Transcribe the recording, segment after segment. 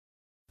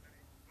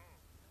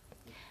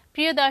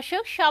প্রিয়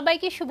দর্শক,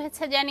 সবাইকে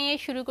শুভেচ্ছা জানিয়ে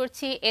শুরু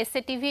করছি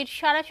এসএ টিভির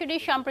সরাসরি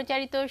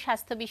সম্প্রচারিত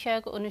স্বাস্থ্য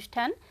বিষয়ক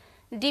অনুষ্ঠান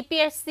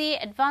ডিপিআরসি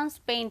অ্যাডভান্স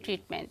পেইন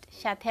ট্রিটমেন্ট।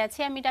 সাথে আছি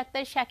আমি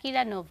ডাক্তার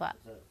শাকিরা নোভা।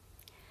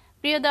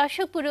 প্রিয়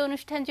দর্শক, পুরো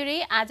অনুষ্ঠান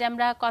জুড়েই আজ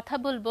আমরা কথা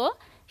বলবো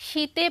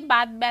শীতে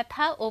বাত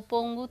ব্যথা ও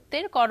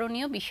পঙ্গুত্বের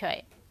করণীয়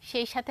বিষয়ে।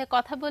 সেই সাথে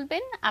কথা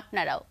বলবেন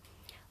আপনারাও।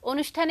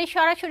 অনুষ্ঠানে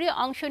সরাসরি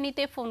অংশ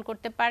নিতে ফোন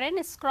করতে পারেন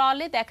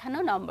স্ক্রলে দেখানো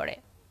নম্বরে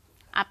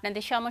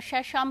আপনাদের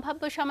সমস্যার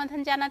সম্ভাব্য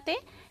সমাধান জানাতে।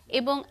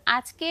 এবং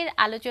আজকের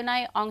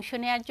আলোচনায় অংশ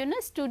নেওয়ার জন্য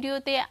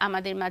স্টুডিওতে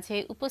আমাদের মাঝে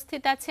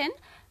উপস্থিত আছেন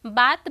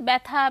বাত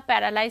ব্যথা,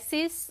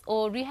 প্যারালাইসিস ও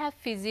রিহ্যাব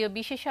ফিজিও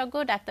বিশেষজ্ঞ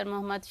ডাক্তার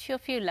মোহাম্মদ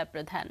শফিউল্লাহ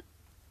প্রধান।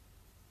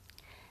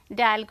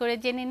 ডায়াল করে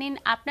জেনে নিন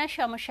আপনার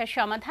সমস্যার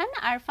সমাধান,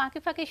 আর ফাঁকে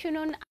ফাঁকে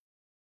শুনুন।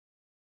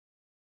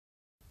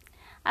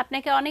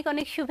 আপনাকে অনেক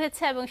অনেক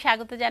শুভেচ্ছা এবং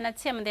স্বাগত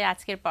জানাচ্ছি আমাদের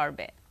আজকের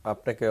পর্বে।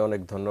 আপনাকে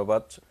অনেক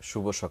ধন্যবাদ।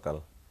 শুভ সকাল।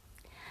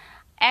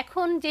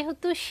 এখন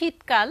যেহেতু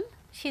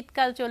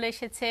শীতকাল চলে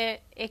এসেছে,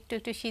 একটু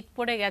একটু শীত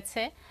পড়ে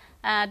গেছে।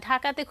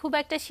 ঢাকাতে খুব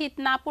একটা শীত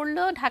না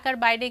পড়লেও ঢাকার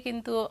বাইরে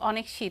কিন্তু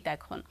অনেক শীত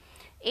এখন।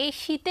 এই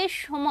শীতের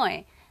সময়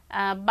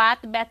বাত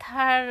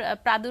ব্যথার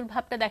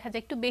প্রাদুর্ভাবটা দেখা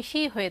যায় একটু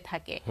বেশিই হয়ে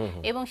থাকে,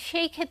 এবং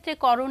সেই ক্ষেত্রে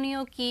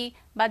করণীয় কি,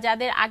 বা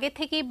যাদের আগে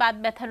থেকেই বাত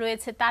ব্যথা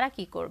রয়েছে তারা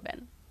কি করবেন?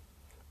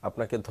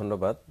 আপনাকে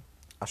ধন্যবাদ।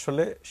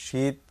 আসলে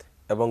শীত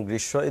এবং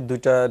গ্রীষ্ম এই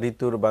দুইটা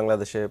ঋতুর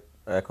বাংলাদেশে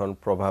এখন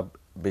প্রভাব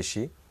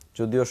বেশি,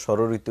 যদিও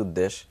ষড়ঋতুর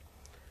দেশ।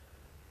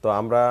 তো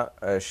আমরা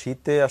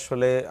শীতে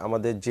আসলে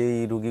আমাদের যেই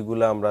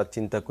রোগীগুলো আমরা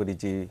চিন্তা করি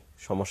যে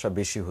সমস্যা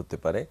বেশি হতে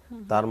পারে,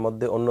 তার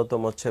মধ্যে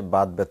অন্যতম হচ্ছে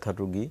বাত ব্যথার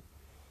রোগী,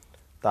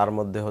 তার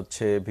মধ্যে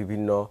হচ্ছে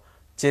বিভিন্ন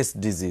চেস্ট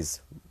ডিজিজ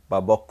বা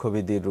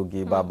বক্ষব্যাধির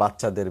রোগী বা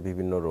বাচ্চাদের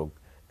বিভিন্ন রোগ।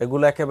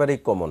 এগুলো একেবারেই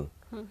কমন,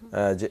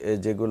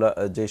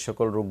 যে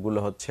সকল রোগগুলো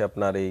হচ্ছে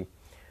আপনার এই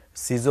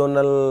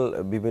সিজনাল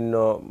বিভিন্ন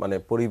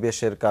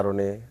পরিবেশের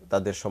কারণে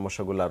তাদের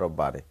সমস্যাগুলো আরো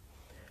বাড়ে।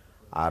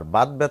 আর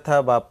বাত ব্যথা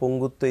বা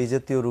পঙ্গুত্ব এই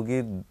জাতীয়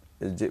রোগীর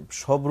যে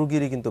সব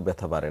রোগীরই কিন্তু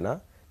ব্যথা বাড়ে না,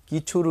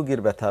 কিছু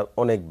রোগীর ব্যথা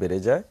অনেক বেড়ে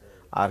যায়,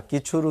 আর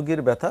কিছু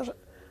রোগীর ব্যথা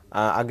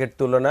আগের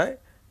তুলনায়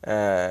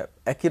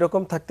একই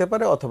রকম থাকতে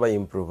পারে অথবা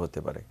ইমপ্রুভ হতে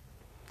পারে।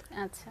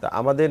 তা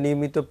আমাদের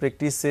নিয়মিত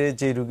প্র্যাকটিসে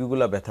যে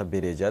রোগীগুলো ব্যথা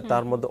বেড়ে যায়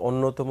তার মধ্যে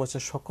অন্যতম হচ্ছে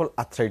সকল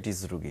আর্থ্রাইটিস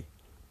রোগী,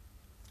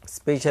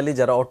 স্পেশালি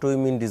যারা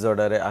অটোইমিউন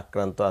ডিসঅর্ডারে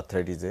আক্রান্ত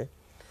আর্থ্রাইটিসে,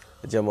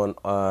 যেমন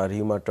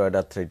রিউমাটয়েড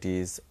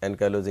আর্থ্রাইটিস,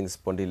 অ্যানকাইলোজিং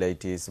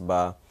স্পন্ডিলাইটিস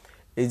বা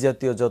এই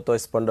জাতীয় যত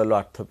স্পন্ডালো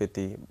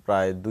আর্থোপ্যাথি,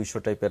 প্রায় 200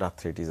 টাইপের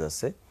আর্থ্রাইটিস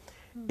আছে।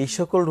 এই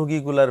সকল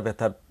রোগীগুলার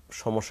ব্যথার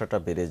সমস্যাটা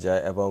বেড়ে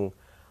যায় এবং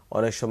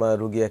অনেক সময়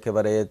রোগী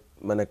একেবারে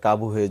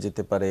কাবু হয়ে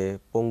যেতে পারে,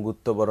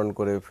 পঙ্গুত্ব বরণ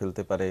করে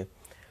ফেলতে পারে।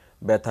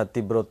 ব্যথার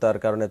তীব্রতার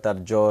কারণে তার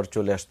জ্বর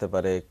চলে আসতে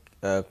পারে,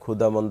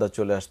 ক্ষুধামন্দা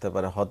চলে আসতে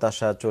পারে,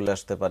 হতাশা চলে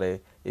আসতে পারে।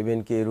 ইভেন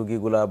কি এই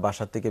রোগীগুলা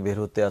বাসা থেকে বের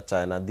হতে আর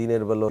চায় না,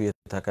 দিনের বেলা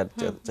থাকার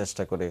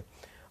চেষ্টা করে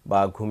বা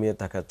ঘুমিয়ে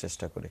থাকার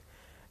চেষ্টা করে।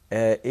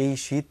 এই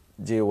শীত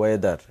যে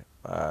ওয়েদার,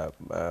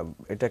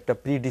 এটা একটা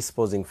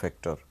প্রিডিসপোজিং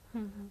ফ্যাক্টর।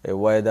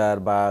 ওয়েদার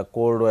বা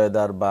কোল্ড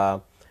ওয়েদার বা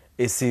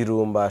এসি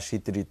রুম বা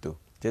শীত ঋতু,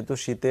 যেহেতু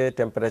শীতে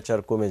টেম্পারেচার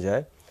কমে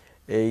যায়,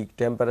 এই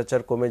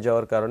টেম্পারেচার কমে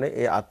যাওয়ার কারণে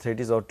এই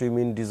আর্থ্রাইটিস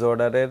অটোইমিউন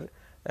ডিসঅর্ডারের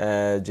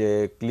যে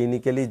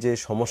ক্লিনিক্যালি যে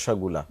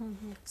সমস্যাগুলা,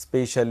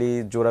 স্পেশালি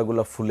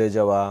জোড়াগুলা ফুলে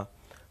যাওয়া,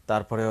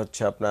 তারপরে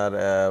হচ্ছে আপনার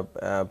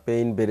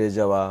পেইন বেড়ে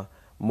যাওয়া,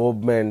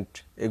 মুভমেন্ট,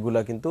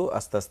 এগুলা কিন্তু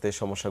আস্তে আস্তে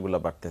সমস্যাগুলা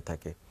বাড়তে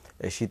থাকে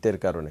এই শীতের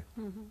কারণে।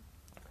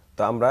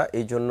 তো আমরা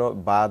এই জন্য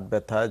বাত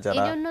ব্যথা যারা,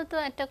 এই জন্য তো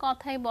একটা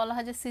কথাই বলা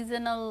হয় যে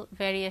সিজনাল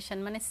ভেরিয়েশন,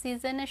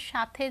 সিজনের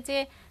সাথে যে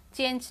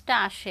চেঞ্জটা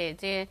আসে,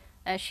 যে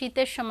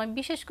শীতের সময়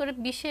বিশেষ করে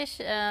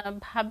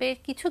ভাবে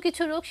কিছু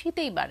কিছু রোগ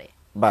শীতেই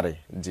বাড়ে।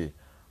 জি।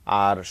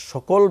 আর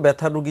সকল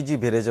ব্যথা রোগী যে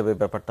বেড়ে যাবে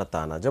ব্যাপারটা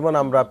তা না। যেমন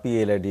আমরা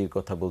পিএলআইডির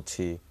কথা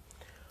বলছি,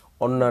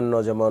 অন্যান্য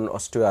যেমন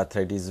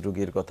অস্টিওআর্থ্রাইটিস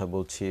রোগীর কথা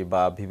বলছি,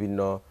 বা বিভিন্ন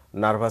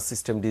নার্ভাস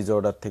সিস্টেম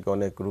ডিসঅর্ডার থেকে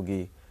অনেক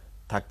রোগী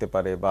থাকতে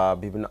পারে, বা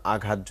বিভিন্ন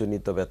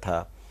আঘাতজনিত ব্যথা।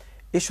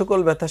 এই সকল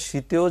ব্যথা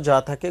শীতেও যা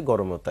থাকে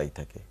গরমও তাই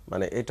থাকে।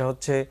 এটা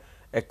হচ্ছে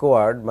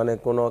অ্যাকোয়ার্ড,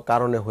 কোনো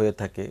কারণে হয়ে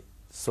থাকে।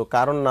 সো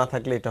কারণ না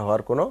থাকলে এটা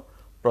হওয়ার কোনো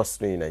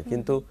প্রশ্নই নাই।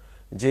 কিন্তু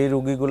যে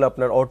রোগীগুলো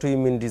আপনার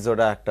অটোইমিউন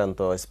ডিসঅর্ডার আক্রান্ত,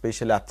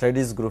 স্পেশালি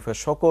আর্থ্রাইটিস গ্রুপের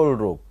সকল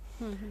রোগ,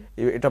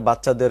 এটা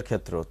বাচ্চাদের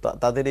ক্ষেত্রে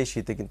তাদের এই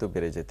শীতে কিন্তু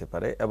বেড়ে যেতে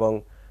পারে, এবং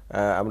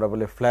আমরা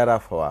বলি ফ্লেয়ার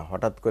আপ হওয়া,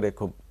 হঠাৎ করে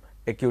খুব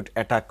অ্যাকিউট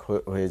অ্যাটাক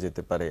হয়ে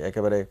যেতে পারে,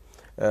 একেবারে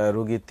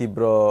রোগী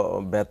তীব্র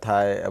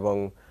ব্যথায় এবং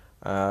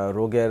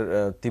রোগের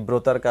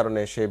তীব্রতার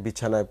কারণে সে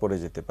বিছানায় পড়ে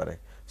যেতে পারে।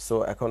 সো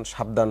এখন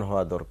সাবধান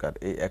হওয়া দরকার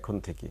এই এখন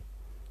থেকে।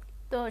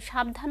 তো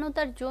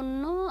সাবধানতার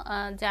জন্য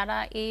যারা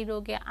এই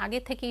রোগে আগে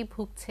থেকেই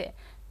ভুগছে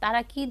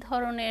তারা কি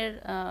ধরনের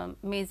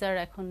মেজার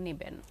এখন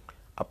নেবেন?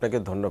 আপনাকে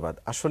ধন্যবাদ।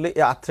 আসলে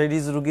এই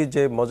আর্থ্রাইটিস রোগীর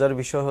যে মজার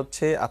বিষয়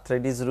হচ্ছে,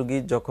 আর্থ্রাইটিস রোগী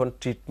যখন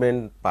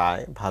ট্রিটমেন্ট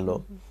পায় ভালো,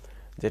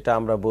 যেটা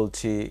আমরা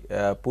বলছি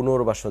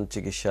পুনর্বাসন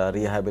চিকিৎসা,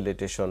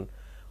 রিহ্যাবিলিটেশন,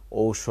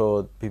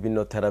 ঔষধ, বিভিন্ন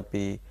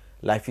থেরাপি,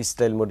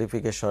 লাইফস্টাইল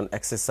মডিফিকেশন,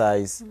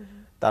 এক্সারসাইজ,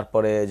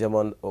 তারপরে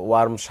যেমন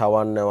ওয়ার্ম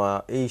শাওয়ার নেওয়া,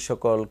 এই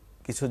সকল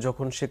কিছু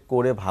যখন সে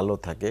করে ভালো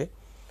থাকে,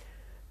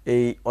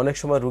 এই অনেক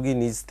সময় রোগী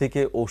নিজ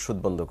থেকে ঔষধ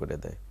বন্ধ করে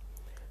দেয়।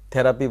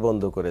 থেরাপি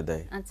বন্ধ করে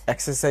দেয়,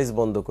 এক্সারসাইজ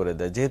বন্ধ করে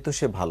দেয়, যেহেতু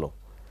সে ভালো,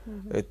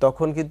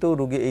 তখন কিন্তু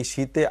রোগী এই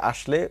শীতে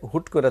আসলে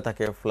হুট করে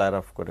তাকে ফ্লায়ার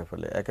অফ করে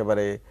ফেলে,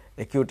 একেবারে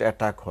অ্যাকিউট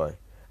অ্যাটাক হয়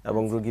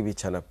এবং রোগী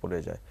বিছানা পড়ে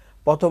যায়।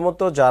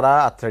 প্রথমত যারা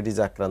আর্থ্রাইটিস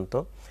আক্রান্ত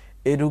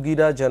এই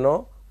রোগীরা যেন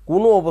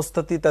কোনো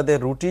অবস্থাতেই তাদের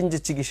রুটিন যে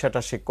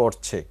চিকিৎসাটা সে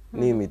করছে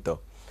নিয়মিত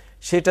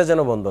সেটা যেন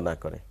বন্ধ না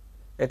করে,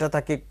 এটা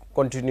তাকে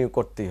কন্টিনিউ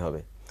করতেই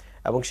হবে।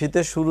 এবং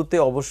শীতের শুরুতে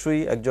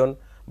অবশ্যই একজন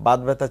বাত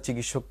ব্যথা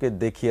চিকিৎসককে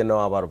দেখিয়ে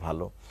নেওয়া আবার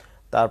ভালো,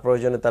 তার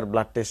প্রয়োজনে তার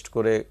ব্লাড টেস্ট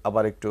করে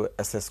আবার একটু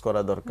অ্যাসেস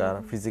করা দরকার,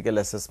 ফিজিক্যাল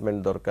অ্যাসেসমেন্ট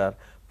দরকার,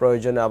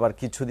 প্রয়োজনে আবার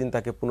কিছুদিন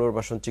তাকে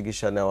পুনর্বাসন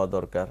চিকিৎসা নেওয়া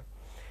দরকার।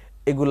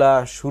 এগুলা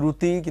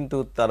শুরুতেই কিন্তু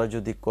তারা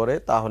যদি করে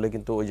তাহলে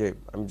কিন্তু ওই যে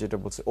আমি যেটা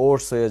বলছি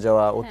ওর্স হয়ে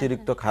যাওয়া,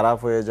 অতিরিক্ত খারাপ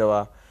হয়ে যাওয়া,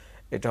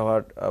 এটা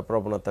হওয়ার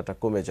প্রবণতাটা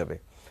কমে যাবে।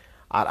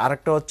 আর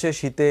আরেকটা হচ্ছে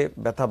শীতে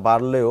ব্যথা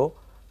বাড়লেও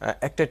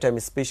একটা টাইম,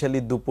 স্পেশালি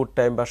দুপুর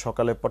টাইম বা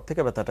সকালের পর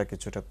থেকে ব্যথাটা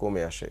কিছুটা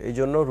কমে আসে। এই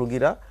জন্য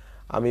রোগীরা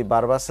আমি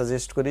বারবার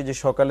সাজেস্ট করি যে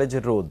সকালে যে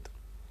রোদ,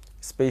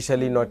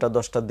 স্পেশালি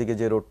 9টা-10টার দিকে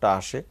যে রোদটা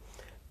আসে,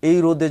 এই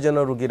রোদে যেন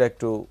রোগীরা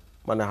একটু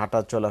মানে হাঁটা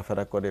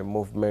চলাফেরা করে,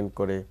 মুভমেন্ট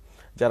করে।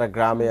 যারা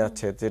গ্রামে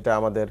আছে, যেটা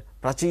আমাদের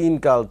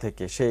প্রাচীনকাল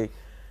থেকে সেই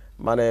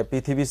মানে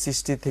পৃথিবীর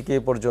সৃষ্টি থেকে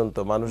পর্যন্ত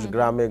মানুষ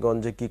গ্রামে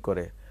গঞ্জে কি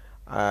করে,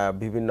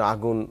 বিভিন্ন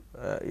আগুন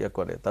ইয়ে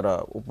করে, তারা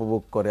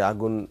উপভোগ করে,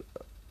 আগুন,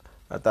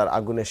 তার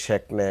আগুনের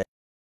শেক নেয়।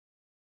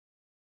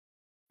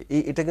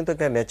 এটা কিন্তু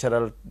একটা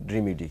ন্যাচারাল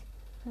রেমেডি,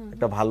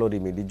 একটা ভালো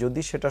রেমেডি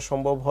যদি সেটা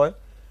সম্ভব হয়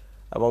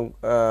এবং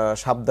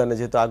সাবধানে,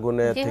 যেহেতু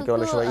আগুনে থেকে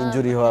অনেক সময়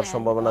ইনজুরি হওয়ার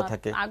সম্ভাবনা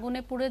থাকে।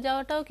 আগুনে পুড়ে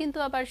যাওয়াটাও কিন্তু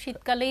আবার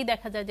শীতকালেই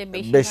দেখা যায় যে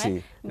বেশি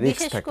হয়,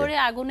 বিশেষ করে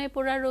আগুনে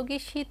পোড়া রোগী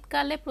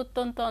শীতকালে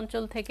প্রত্যন্ত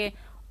অঞ্চল থেকে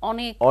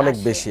অনেক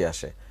বেশি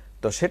আসে।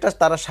 তো সেটা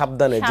তারা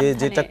সাবধানে যে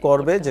যেটা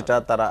করবে, যেটা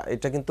তারা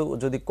এটা কিন্তু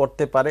যদি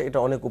করতে পারে এটা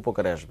অনেক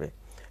উপকারে আসবে।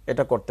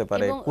 এটা করতে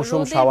পারে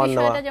কুসুম শাওয়ার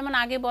নেওয়া, যেমন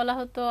আগে বলা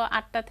হতো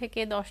 8টা থেকে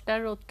 10টার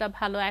রোদটা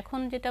ভালো, এখন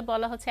যেটা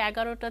বলা হচ্ছে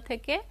 11টা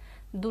থেকে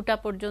 2টা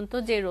পর্যন্ত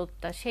যে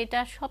রোদটা সেটা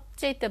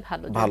সবচেয়ে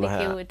ভালো। যদি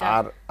কেউ এটা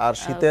আর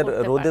শীতের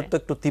রোদের তো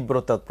একটু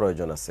তীব্রতার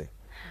প্রয়োজন আছে।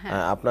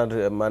 আপনার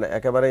মানে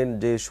একেবারে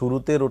যে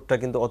শুরুতে রোদটা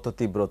কিন্তু অত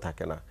তীব্র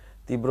থাকে না,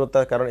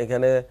 তীব্রতার কারণ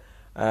এখানে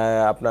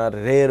আপনার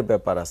রের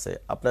ব্যাপার আছে।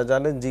 আপনারা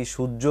জানেন যে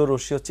সূর্য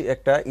রশ্মি হচ্ছে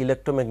একটা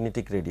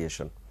ইলেকট্রোম্যাগনেটিক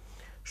রেডিয়েশন।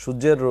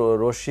 সূর্যের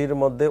রশ্মির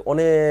মধ্যে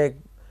অনেক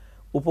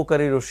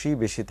উপকারী রশ্মি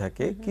বেশি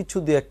থাকে, কিছু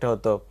দিয়ে একটা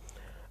হয়তো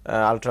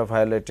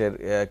আলট্রাভায়োলেটের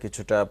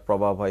কিছুটা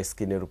প্রভাব হয়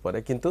স্কিনের উপরে,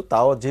 কিন্তু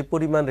তাও যে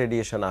পরিমাণ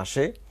রেডিয়েশন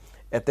আসে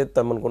এতে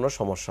তেমন কোনো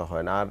সমস্যা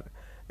হয় না। আর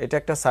এটা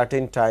একটা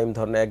সার্টেন টাইম,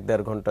 ধরেন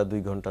 1-1.5 ঘন্টা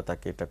 2 ঘন্টা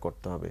তাকে এটা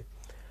করতে হবে।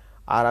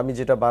 আর আমি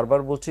যেটা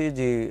বারবার বলছি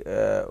যে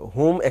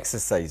হোম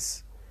এক্সারসাইজ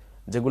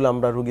যেগুলো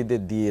আমরা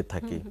রোগীদের দিয়ে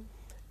থাকি,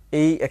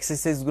 এই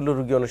এক্সারসাইজগুলো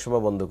রোগী অনেক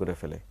সময় বন্ধ করে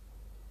ফেলে।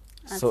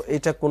 সো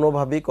এটা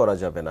কোনোভাবেই করা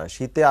যাবে না,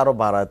 শীতে আরো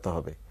বাড়াতে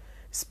হবে।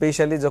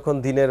 স্পেশালি যখন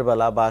দিনের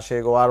বেলা বা সে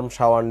ওয়ার্ম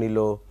শাওয়ার নিল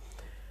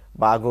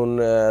বা আগুন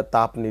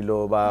তাপ নিল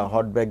বা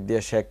হট ব্যাগ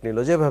দিয়ে শেক নিল,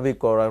 যেভাবেই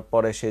করার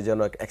পরে সে যেন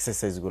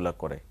এক্সারসাইজগুলো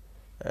করে।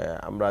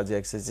 আমরা যে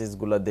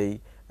এক্সারসাইজগুলো দেই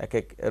এক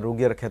এক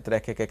রোগীর ক্ষেত্রে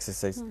এক এক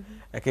এক্সারসাইজ,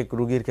 এক এক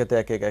রোগীর ক্ষেত্রে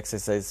এক এক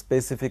এক্সারসাইজ,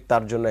 স্পেসিফিক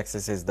তার জন্য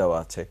এক্সারসাইজ দেওয়া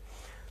আছে।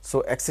 সো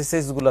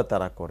এক্সারসাইজগুলো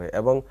তারা করে।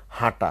 এবং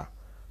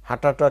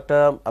হাঁটাটা একটা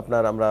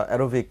আপনার আমরা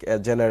aerobic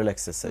general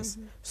exercise,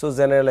 so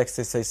general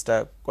এক্সারসাইজটা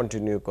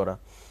continue করা,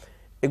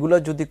 এগুলো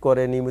যদি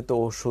করে, নিয়মিত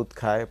ওষুধ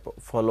খায়,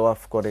 ফলো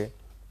আপ করে,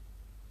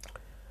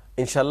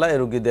 ইনশাল্লাহ এই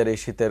রোগীদের এই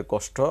শীতের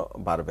কষ্ট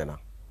বাড়বে না,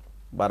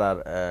 বাড়ার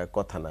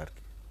কথা না আর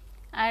কি।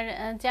 আর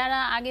যারা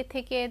আগে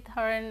থেকে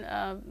ধরেন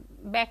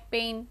ব্যাক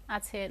পেইন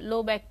আছে, লো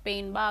ব্যাক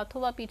পেইন বা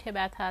অথবা পিঠে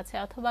ব্যথা আছে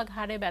অথবা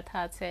ঘাড়ে ব্যথা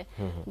আছে,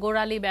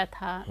 গোড়ালি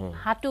ব্যথা,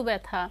 হাঁটু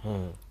ব্যথা,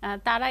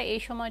 তারা এই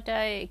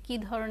সময়টায় কি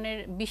ধরনের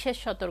বিশেষ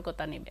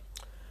সতর্কতা নেবে?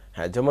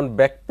 হ্যাঁ, যেমন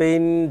ব্যাক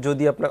পেইন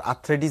যদি আপনার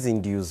আর্থ্রাইটিস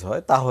ইনডিউস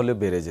হয় তাহলে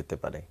বেড়ে যেতে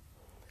পারে,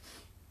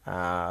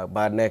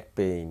 বা নেক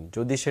পেইন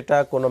যদি সেটা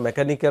কোনো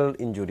মেকানিক্যাল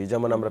ইনজুরি,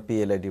 যেমন আমরা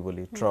পিএলআইডি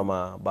বলি,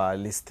 ট্রমা বা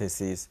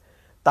লিস্থেসিস,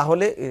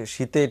 তাহলে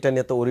শীতে এটা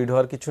নিয়ে তো ওরিড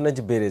হওয়ার কিছু না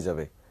যে বেড়ে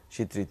যাবে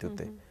শীত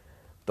ঋতুতে।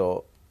 তো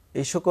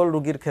এই সকল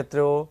রোগীর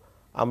ক্ষেত্রেও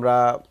আমরা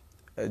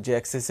যে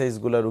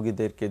এক্সারসাইজগুলো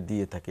রোগীদেরকে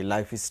দিয়ে থাকি,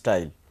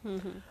 লাইফস্টাইল,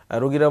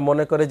 রোগীরা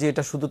মনে করে যে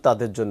এটা শুধু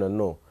তাদের জন্য,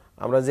 নো,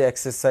 আমরা যে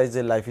এক্সারসাইজ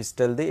যে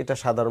লাইফস্টাইল দিই এটা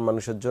সাধারণ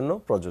মানুষের জন্য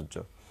প্রযোজ্য।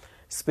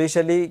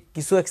 স্পেশালি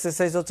কিছু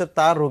এক্সারসাইজ হচ্ছে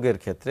তার রোগের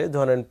ক্ষেত্রে,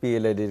 ধরেন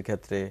পিএলআইডির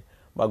ক্ষেত্রে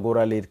বা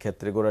গোড়ালির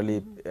ক্ষেত্রে, গোড়ালি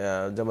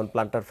যেমন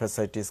প্লান্টার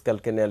ফ্যাসাইটিস,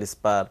 ক্যালকেনিয়াল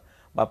স্পার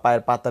বা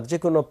পায়ের পাতার যে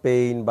কোনো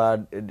পেইন বা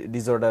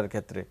ডিসঅর্ডারের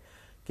ক্ষেত্রে।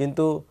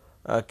 কিন্তু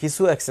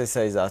কিছু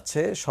এক্সারসাইজ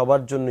আছে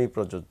সবার জন্যই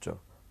প্রযোজ্য,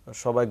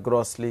 সবাই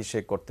গ্রসলি সে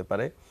করতে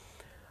পারে।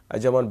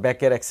 যেমন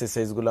ব্যাকের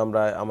এক্সারসাইজগুলো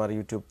আমরা আমার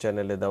ইউটিউব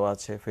চ্যানেলে দেওয়া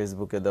আছে,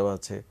 ফেসবুকে দেওয়া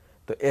আছে।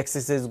 তো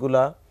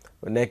এক্সারসাইজগুলা,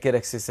 নেকের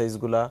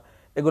এক্সারসাইজগুলা,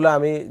 এগুলো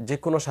আমি যে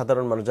কোনো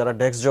সাধারণ মানুষ যারা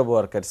ডেস্ক জব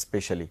ওয়ার্কার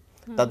স্পেশালি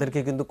তাদেরকে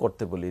কিন্তু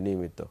করতে বলি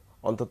নিয়মিত,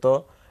 অন্তত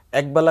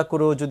একবেলা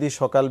করেও যদি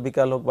সকাল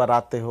বিকাল হোক বা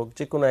রাতে হোক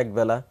যে কোনো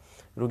একবেলা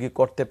রোগী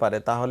করতে পারে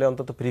তাহলে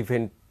অন্তত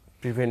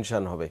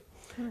প্রিভেনশন হবে।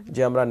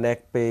 যে আমরা নেক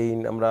পেইন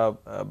আমরা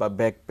বা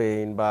ব্যাক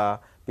পেইন বা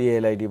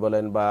পিএলআইডি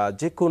বলেন বা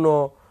যে কোনো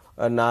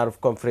নার্ভ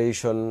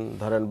কম্প্রেশন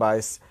ধরেন বা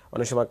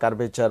অনেক সময়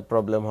কার্ভেচার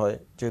প্রবলেম হয়,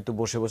 যেহেতু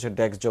বসে বসে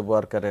ডেস্ক জব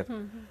ওয়ার্কারের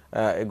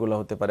এগুলো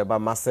হতে পারে, বা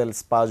মাসেল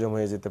স্পাজম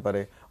হয়ে যেতে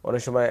পারে।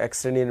 অনেক সময় এক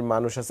শ্রেণীর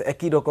মানুষ আছে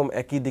একই রকম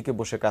একই দিকে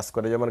বসে কাজ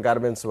করে, যেমন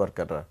গার্মেন্টস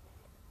ওয়ার্কাররা,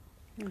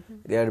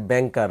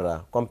 ব্যাংকাররা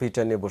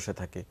কম্পিউটার নিয়ে বসে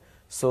থাকে।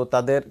 সো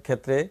তাদের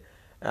ক্ষেত্রে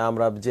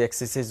আমরা যে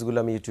এক্সারসাইজগুলো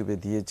আমি ইউটিউবে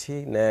দিয়েছি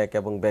নেক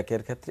এবং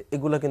ব্যাকের ক্ষেত্রে,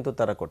 এগুলো কিন্তু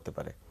তারা করতে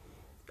পারে।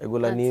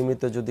 এগুলা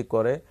নিয়মিত যদি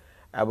করে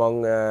এবং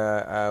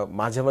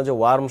মাঝে মাঝে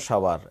ওয়ার্ম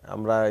শাওয়ার,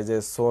 আমরা এই যে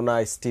সোনা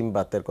স্টিম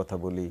বাথের কথা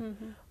বলি,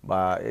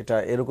 বা এটা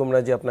এরকম না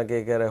যে আপনাকে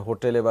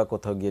হোটেলে বা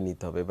কোথাও গিয়ে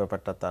নিতে হবে,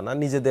 ব্যাপারটা তা না,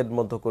 নিজেদের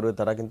মধ্যে করে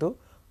তারা কিন্তু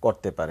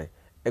করতে পারে।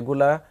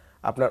 এগুলা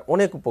আপনার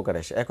অনেক উপকার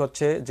আসে। এক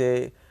হচ্ছে যে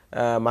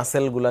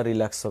মাসেলগুলা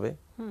রিল্যাক্স হবে,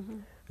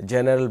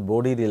 জেনারেল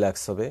বডি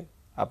রিল্যাক্স হবে,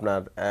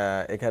 আপনার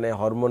এখানে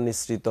হরমোন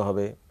নিঃসৃত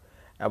হবে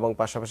এবং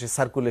পাশাপাশি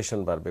সার্কুলেশন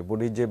বাড়বে,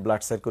 বডির যে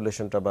ব্লাড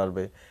সার্কুলেশনটা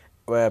বাড়বে।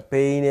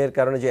 পেইনের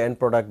কারণে যে এন্ড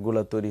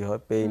প্রোডাক্টগুলো তৈরি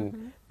হয় পেইন,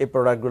 এই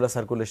প্রোডাক্টগুলো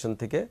সার্কুলেশন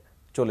থেকে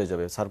চলে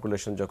যাবে,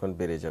 সার্কুলেশন যখন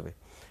বেড়ে যাবে।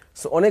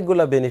 সো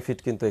অনেকগুলা বেনিফিট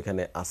কিন্তু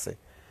এখানে আছে।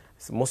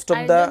 মোস্ট অফ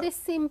দা যদি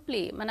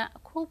সিম্পলি মানে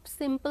খুব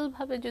সিম্পল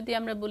ভাবে যদি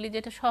আমরা বলি,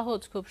 যেটা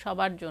সহজ খুব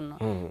সবার জন্য,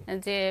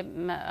 যে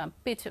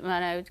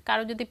মানে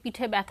কারো যদি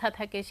পিঠে ব্যথা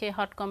থাকে সে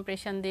হট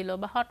কম্প্রেশন দিল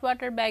বা হট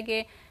ওয়াটার ব্যাগে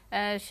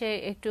সে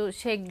একটু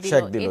শেক দিল,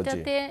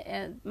 এটাতে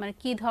মানে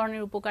কি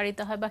ধরনের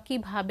উপকারিতা হয় বা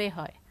কিভাবে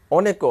হয়?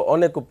 অনেক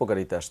অনেক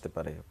উপকারিতা আসতে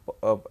পারে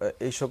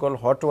এই সকল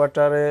হট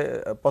ওয়াটারে।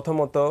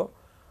 প্রথমত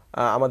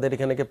আমাদের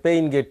এখানে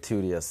পেইন গেট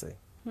থিওরি আছে।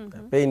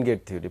 পেইন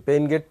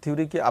গেট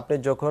থিওরি কি, আপনি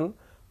যখন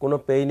কোনো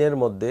পেইনের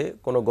মধ্যে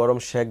কোনো গরম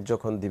শেক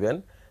যখন দিবেন,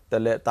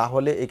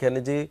 তাহলে এখানে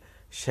যে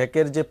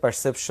শেকের যে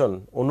পারসেপশন,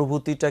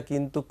 অনুভূতিটা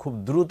কিন্তু খুব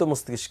দ্রুত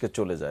মস্তিষ্কে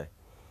চলে যায়।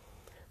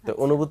 তো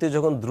অনুভূতি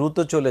যখন দ্রুত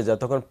চলে যায়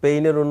তখন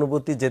পেইনের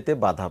অনুভূতি যেতে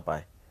বাধা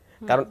পায়,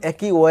 কারণ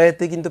একই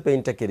ওয়েতে কিন্তু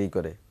পেইনটা ক্যারি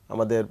করে।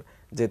 আমাদের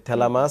যে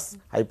থ্যালামাস,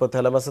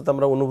 হাইপোথ্যালামাসে তো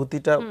আমরা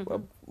অনুভূতিটা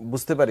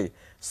বুঝতে পারি।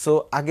 সো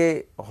আগে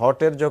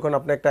হটের যখন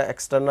আপনি একটা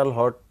এক্সটার্নাল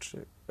হট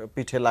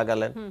পিঠে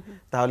লাগালেন,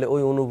 তাহলে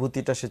ওই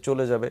অনুভূতিটা সে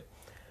চলে যাবে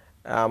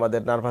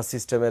আমাদের নার্ভাস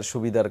সিস্টেমের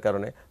সুবিধার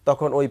কারণে,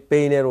 তখন ওই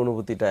পেইনের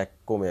অনুভূতিটা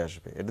কমে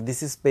আসবে। এটা this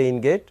is pain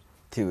gate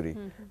theory.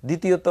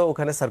 দ্বিতীয়ত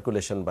ওখানে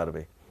সার্কুলেশন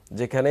বাড়বে,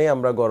 যেখানেই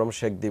আমরা গরম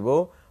শেক দিব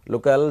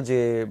লোকাল যে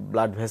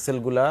ব্লাড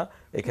ভেসেলগুলা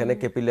এখানে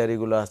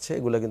ক্যাপিলারিগুলো আছে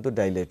এগুলো কিন্তু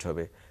ডাইলেট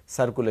হবে,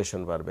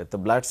 সার্কুলেশন বাড়বে। তো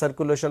ব্লাড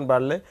সার্কুলেশন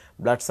বাড়লে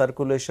ব্লাড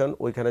সার্কুলেশন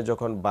ওইখানে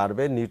যখন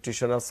বাড়বে,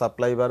 নিউট্রিশনাল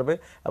সাপ্লাই বাড়বে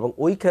এবং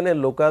ওইখানে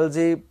লোকাল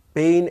যে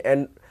পেইন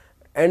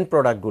এন্ড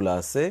প্রোডাক্টগুলো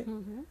আছে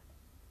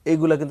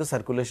এইগুলা কিন্তু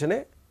সার্কুলেশনে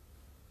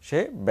সে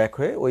ব্যাক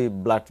হয়ে ওই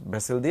ব্লাড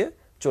ভেসেল দিয়ে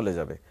চলে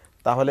যাবে।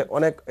 তাহলে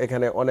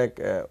এখানে অনেক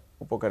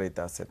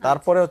উপকারিতা আছে।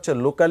 তারপরে হচ্ছে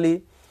লোকালি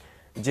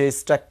যে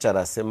স্ট্রাকচার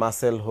আছে,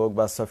 মাসেল হোক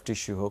বা সফট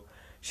টিস্যু হোক,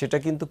 সেটা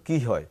কিন্তু কি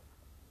হয়,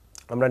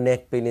 আমরা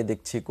নেক পেইনে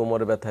দেখছি,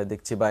 কোমর ব্যথায়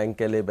দেখছি, বা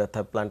অ্যাঙ্কেলে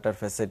ব্যথা, planter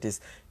fasciitis,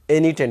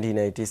 any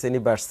tendinitis, any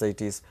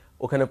bursitis,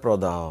 ওখানে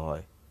প্রদাহ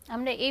হয়।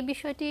 আমরা এই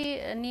বিষয়টি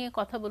নিয়ে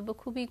কথা বলবো,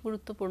 খুবই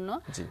গুরুত্বপূর্ণ।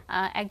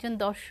 একজন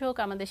দর্শক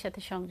আমাদের সাথে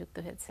সংযুক্ত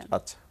হয়েছেন।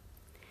 আচ্ছা,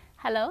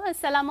 হ্যালো,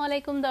 আসসালামু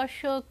আলাইকুম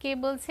দর্শক, কে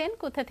বলছেন,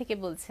 কোথা থেকে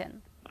বলছেন?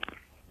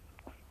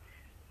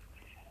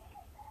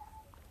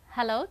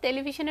 হ্যালো,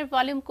 টেলিভিশনের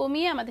ভলিউম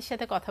কমিয়ে আমাদের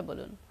সাথে কথা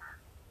বলুন।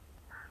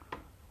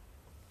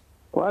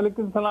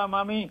 ওয়ালাইকুম সালাম,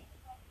 আমি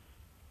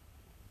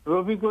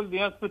রফিকুল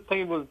দিনাজপুর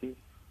থেকে বলছি।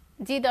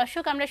 জি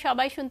দর্শক, আমরা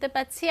সবাই শুনতে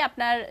পাচ্ছি,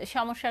 আপনার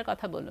সমস্যার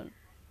কথা বলুন।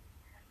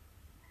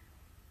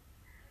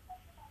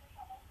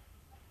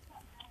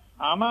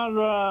 আমার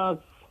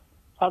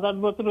 7-8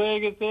 বছর হয়ে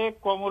গেছে,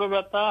 কোমরে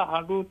ব্যথা,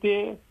 হাঁটুতে,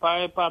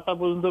 পায়ে পাতা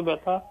পর্যন্ত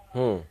ব্যথা।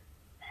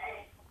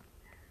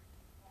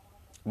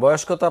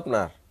 বয়স কত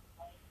আপনার?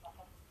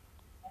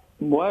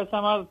 বয়স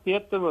আমার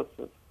 73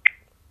 বছর।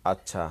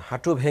 আচ্ছা,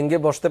 হাঁটু ভেঙে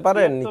বসতে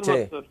পারেন নিচে?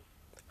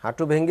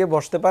 হাঁটু ভেঙে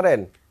বসতে পারেন?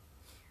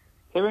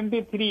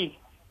 73।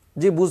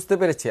 জি, বুঝতে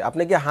পেরেছি।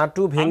 আপনি কি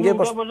হাঁটু ভেঙে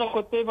বসা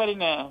করতেই পারি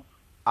না।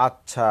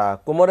 আচ্ছা,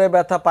 কোমরে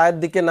ব্যথা পায়ের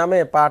দিকে নামে,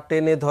 পা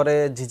টেনে ধরে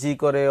ঝিঝি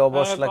করে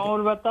অবশ লাগে?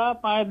 কোমর ব্যথা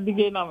পায়ের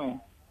দিকে নামে।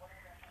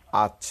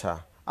 আচ্ছা,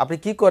 আপনি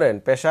কি করেন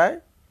পেশায়?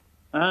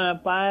 হ্যাঁ,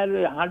 পায়ের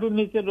হাঁটুর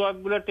নিচে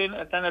রগগুলো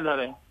টেনে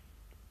ধরে।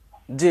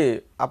 জি,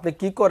 আপনি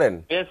কি করেন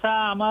পেশা?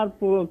 আমার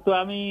তো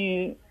আমি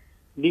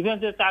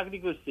ডিফেন্সে চাকরি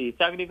করছি,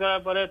 চাকরি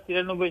করার পরে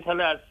 93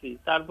 সালে আসছি,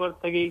 তারপর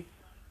থেকেই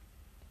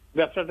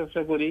ব্যবসা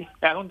ট্যাবসা করি,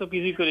 এখন তো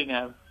কিছুই করি না।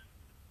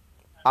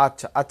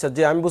 আচ্ছা আচ্ছা,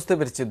 জি আমি বুঝতে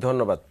পেরেছি,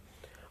 ধন্যবাদ।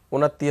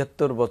 ওনার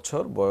 73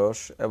 বছর বয়স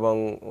এবং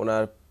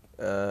ওনার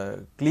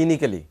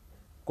ক্লিনিক্যালি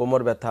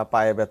কোমর ব্যথা,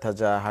 পায়ে ব্যথা,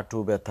 যা হাঁটু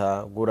ব্যথা,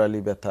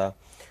 গোড়ালি ব্যথা।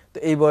 তো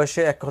এই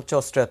বয়সে এক হচ্ছে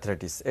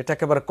অস্টিওআর্থ্রাইটিস, এটা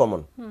একেবারে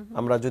কমন।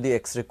 আমরা যদি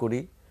এক্সরে করি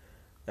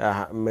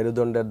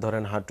মেরুদণ্ডের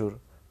ধরেন হাঁটুর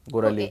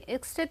গোড়ালি,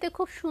 এক্সরেতে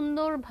খুব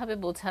সুন্দরভাবে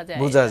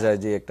বোঝা যায়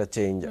যে একটা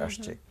চেঞ্জ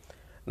আসছে,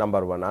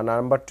 নাম্বার 1। আর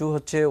নাম্বার 2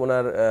 হচ্ছে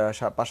ওনার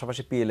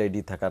পাশাপাশি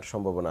পিএলআইডি থাকার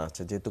সম্ভাবনা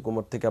আছে, যেহেতু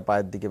কোমর থেকে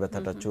পায়ের দিকে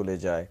ব্যথাটা চলে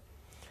যায়।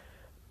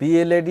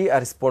 পিএলআইডি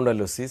আর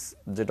স্পন্ডাইলোসিস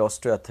যেটা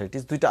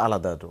অস্টিওআর্থ্রাইটিস, দুইটা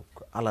আলাদা রোগ,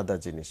 আলাদা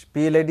জিনিস।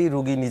 পিএলআইডি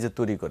রোগী নিজে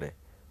তৈরি করে,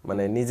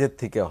 মানে নিজের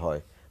থেকে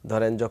হয়।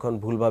 ধরেন যখন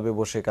ভুলভাবে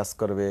বসে কাজ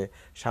করবে,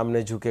 সামনে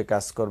ঝুঁকে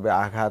কাজ করবে,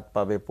 আঘাত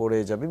পাবে, পড়ে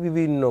যাবে,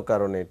 বিভিন্ন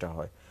কারণে এটা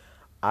হয়।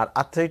 আর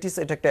আর্থ্রাইটিস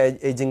এটা একটা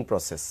এজিং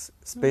প্রসেস,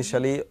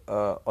 স্পেশালি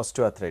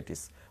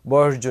অস্টিওআর্থ্রাইটিস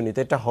বয়সজনিত,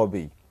 এটা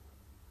হবেই।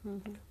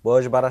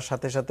 বয়স বাড়ার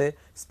সাথে সাথে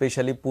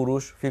স্পেশালি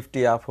পুরুষ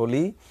 50 আপ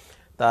হলেই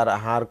তার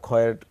হাড়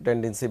ক্ষয়ের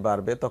টেন্ডেন্সি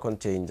বাড়বে, তখন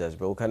চেঞ্জ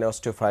আসবে। ওখানে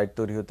অস্টিওফাইট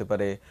তৈরি হতে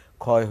পারে,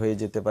 ক্ষয় হয়ে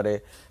যেতে পারে,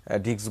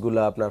 ডিস্কগুলো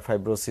আপনার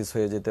ফাইব্রোসিস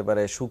হয়ে যেতে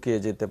পারে, শুকিয়ে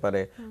যেতে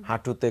পারে,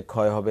 হাঁটুতে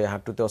ক্ষয় হবে,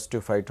 হাঁটুতে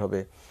অস্টিওফাইট হবে।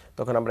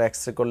 তখন আমরা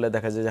এক্সরে করলে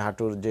দেখা যায় যে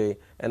হাঁটুর যে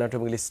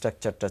অ্যানাটমিক্যাল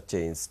স্ট্রাকচারটা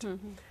চেঞ্জড।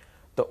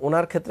 তো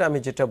ওনার ক্ষেত্রে আমি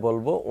যেটা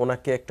বলবো,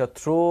 ওনাকে একটা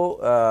থ্রো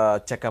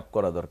চেক আপ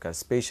করা দরকার,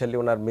 স্পেশালি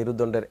ওনার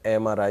মেরুদণ্ডের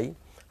এমআরআই,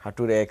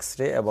 হাঁটুর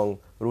এক্সরে এবং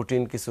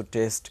রুটিন কিছু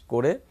টেস্ট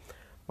করে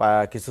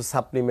কিছু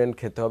সাপ্লিমেন্ট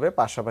খেতে হবে,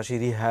 পাশাপাশি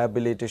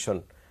রিহ্যাবিলিটেশন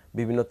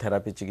বিভিন্ন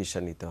থেরাপি চিকিৎসা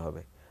নিতে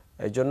হবে।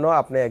 এই জন্য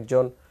আপনি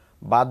একজন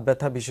বাত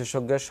ব্যথা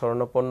বিশেষজ্ঞের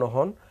শরণাপন্ন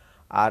হন।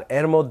 আর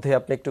এর মধ্যে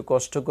আপনি একটু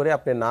কষ্ট করে,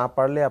 আপনি না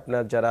পারলে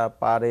আপনার যারা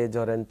পারে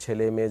ধরেন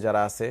ছেলে মেয়ে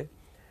যারা আছে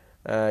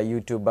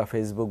ইউটিউব বা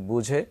ফেসবুক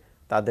বুঝে,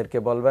 তাদেরকে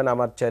বলবেন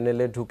আমার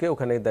চ্যানেলে ঢুকে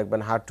ওখানে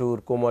দেখবেন হাঁটুর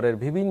কোমরের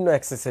বিভিন্ন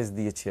এক্সারসাইজ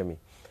দিয়েছি আমি,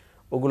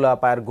 ওগুলা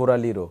পায়ের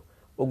গোড়ালিরও,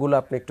 ওগুলো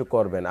আপনি একটু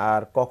করবেন।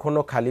 আর কখনো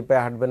খালি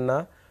পায়ে হাঁটবেন না,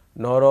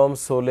 নরম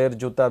সোলের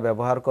জুতা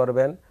ব্যবহার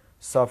করবেন,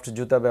 সফট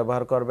জুতা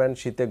ব্যবহার করবেন,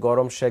 শীতে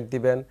গরম শেক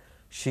দিবেন,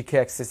 শিখে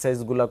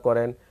এক্সারসাইজগুলো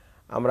করেন।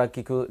 আমরা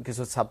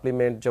কিছু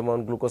সাপ্লিমেন্ট যেমন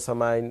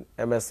glucosamine,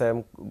 MSM,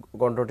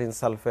 chondroitin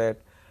sulphate,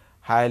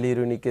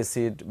 hyaluronic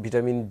acid,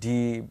 vitamin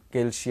D,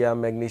 calcium,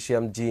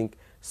 magnesium, zinc,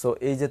 so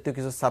এই জাতীয়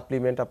কিছু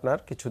সাপ্লিমেন্ট আপনার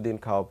কিছুদিন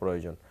খাওয়া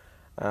প্রয়োজন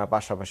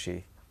পাশাপাশি।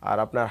 আর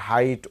আপনার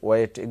হাইট,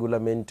 ওয়েট এগুলো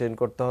মেনটেন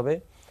করতে হবে।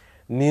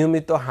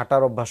 নিয়মিত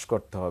হাঁটার অভ্যাস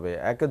করতে হবে,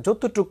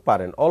 যতটুক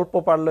পারেন, অল্প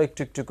পারলেও একটু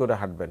একটু করে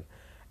হাঁটবেন,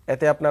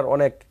 এতে আপনার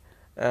অনেক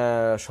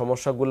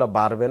সমস্যাগুলো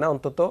বাড়বে না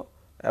অন্তত।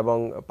 এবং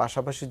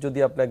পাশাপাশি যদি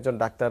আপনি একজন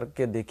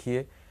ডাক্তারকে দেখিয়ে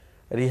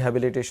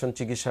রিহ্যাবিলিটেশন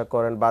চিকিৎসা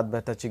করেন, বাত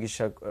ব্যথা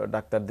চিকিৎসা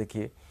ডাক্তার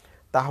দেখিয়ে,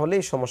 তাহলে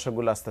এই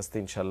সমস্যাগুলো আস্তে আস্তে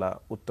ইনশাল্লাহ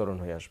উত্তরণ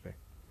হয়ে আসবে।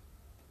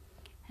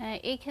 হ্যাঁ,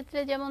 এই ক্ষেত্রে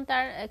যেমন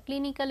তার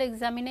ক্লিনিক্যাল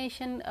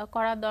এক্সামিনেশন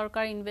করা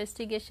দরকার,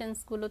 ইনভেস্টিগেশনস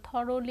গুলো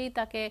থরোলি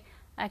তাকে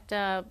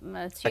একটা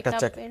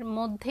চেকআপের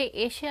মধ্যে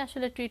এসে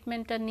আসলে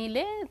ট্রিটমেন্টটা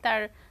নিলে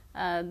তার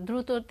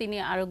দ্রুত তিনি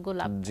আরোগ্য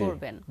লাভ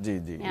করবেন।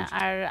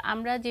 আর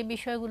আমরা যে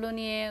বিষয়গুলো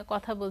নিয়ে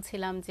কথা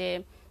বলছিলাম যে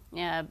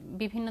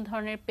বিভিন্ন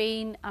ধরনের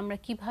পেইন আমরা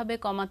কিভাবে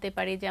কমাতে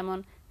পারি, যেমন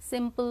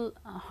সিম্পল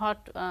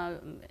হট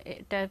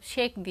এটা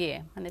শেক দিয়ে,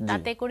 মানে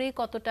তাতে করেই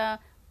কতটা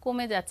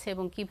কমে যাচ্ছে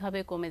এবং কিভাবে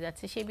কমে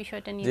যাচ্ছে সেই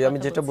বিষয়টা নিয়ে আমি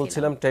যেটা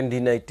বলছিলাম,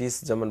 টেন্ডিনাইটিস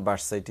যেমন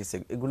বার্সাইটিস,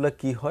 এগুলা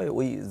কি হয়,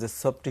 ওই যে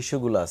সফট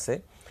টিস্যুগুলো আছে,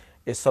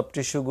 এই সফট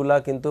টিস্যুগুলা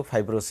কিন্তু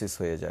ফাইব্রোসিস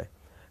হয়ে যায়।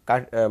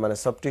 মানে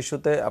সফট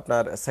টিস্যুতে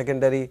আপনার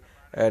সেকেন্ডারি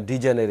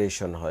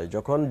ডিজেনারেশন হয়।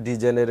 যখন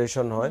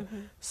ডিজেনারেশন হয়,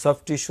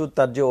 সফট টিস্যু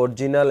তার যে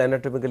অরিজিনাল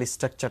অ্যানাটমিক্যাল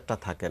স্ট্রাকচারটা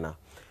থাকে না।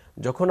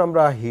 যখন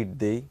আমরা হিট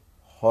দেই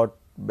হট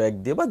ব্যাগ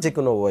দিয়ে বা যে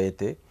কোনো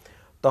ওয়েতে,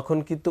 তখন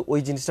কিন্তু ওই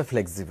জিনিসটা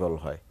ফ্লেক্সিবল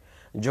হয়।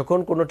 যখন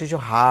কোনো টিস্যু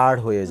হার্ড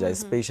হয়ে যায়,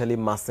 স্পেশালি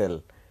মাসেল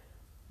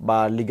বা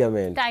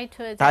লিগামেন্ট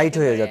টাইট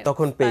হয়ে যায়,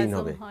 তখন পেইন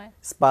হবে,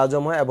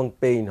 স্পাজম হয় এবং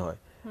পেইন হয়।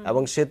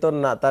 এবং সে তো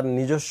না, তার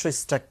নিজস্ব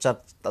স্ট্রাকচার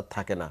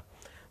থাকে না,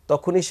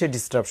 তখনই সে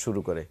ডিস্টার্ব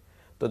শুরু করে।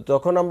 তো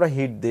যখন আমরা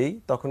হিট দেই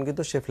তখন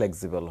কিন্তু সে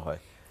ফ্লেক্সিবল হয়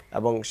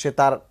এবং সে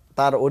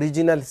তার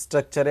অরিজিনাল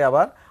স্ট্রাকচারে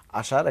আবার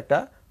আসার একটা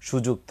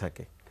সুযোগ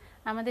থাকে।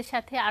 আমাদের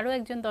সাথে আরো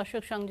একজন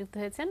দর্শক সংযুক্ত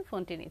হয়েছেন,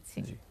 ফোনটি নিচ্ছি।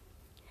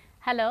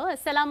 হ্যালো,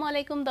 আসসালামু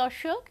আলাইকুম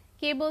দর্শক,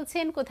 কে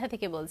বলছেন, কোথা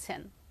থেকে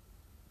বলছেন?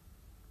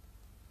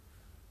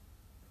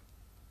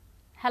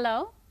 হ্যালো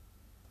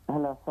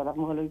হ্যালো,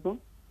 আসসালামু আলাইকুম।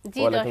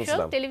 জি দর্শক,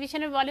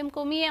 টেলিভিশনের ভলিউম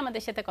কমিয়ে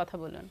আমাদের সাথে কথা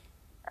বলুন।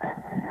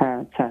 হ্যাঁ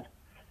স্যার,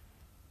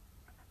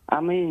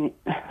 আমি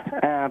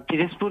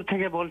পিরোজপুর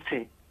থেকে বলছি।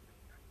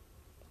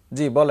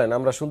 জি বলেন,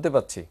 আমরা শুনতে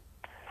পাচ্ছি।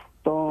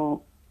 তো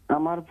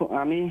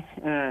আমি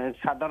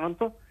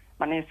সাধারণত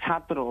মানে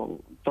ছাত্র,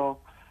 তো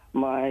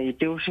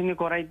টিউশনি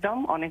করাইতাম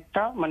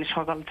অনেকটা, মানে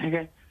সকাল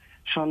থেকে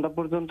সন্ধ্যা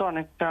পর্যন্ত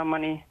অনেকটা,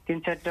 মানে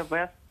 3-4টা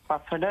ব্যাচ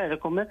 5-6টা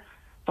এরকমের।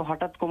 তো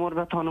হঠাৎ কোমর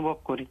ব্যথা অনুভব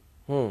করি।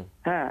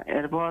 হ্যাঁ,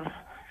 এরপর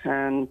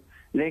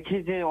দেখি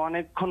যে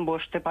অনেকক্ষণ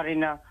বসতে পারি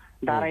না,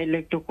 দাঁড়াইলে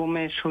একটু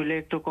কমে, শুইলে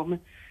একটু কমে।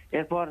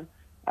 এরপর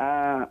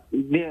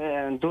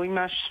 2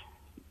 মাস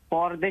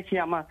পর দেখি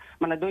আমার,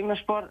 মানে 2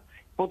 মাস পর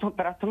প্রথম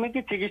প্রাথমিক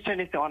চিকিৎসা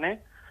নিতে অনেক,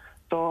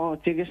 তো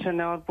চিকিৎসা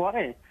নেওয়ার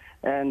পরে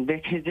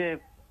দেখি যে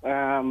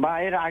বা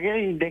এর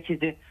আগেই দেখি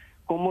যে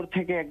কোমর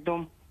থেকে একদম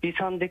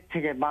পিছন দিক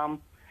থেকে, বাম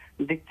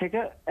দিক থেকে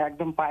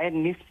একদম পায়ের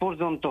নিচ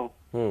পর্যন্ত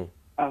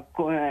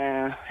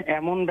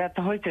এমন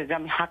ব্যথা হয়েছে যে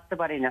আমি হাঁটতে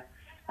পারি না।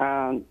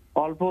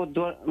 অল্প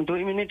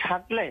 2 মিনিট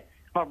হাঁটলে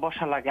আবার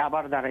বসা লাগে,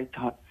 আবার দাঁড়াইতে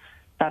হয়।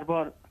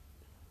 তারপর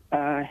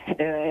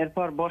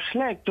এরপর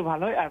বসলে একটু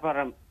ভালো হয়, আবার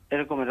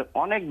এরকমের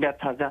অনেক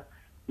ব্যথা যা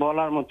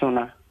বলার মতো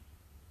না।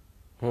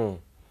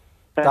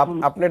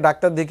 আপনি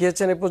ডাক্তার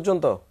দেখিয়েছেন এ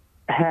পর্যন্ত?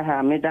 হ্যাঁ,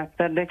 আমি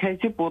ডাক্তার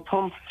দেখাইছি।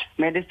 প্রথম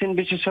মেডিসিন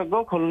বিশেষজ্ঞ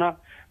খুলনা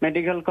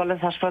মেডিকেল কলেজ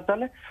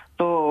হাসপাতালে।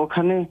 তো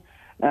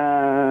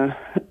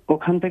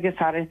ওখান থেকে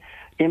স্যারে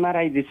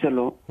এমআরআই দিছিল,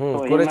 তো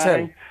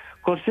এমআরআই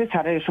করছি।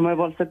 স্যারের সময়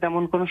বলছে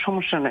তেমন কোনো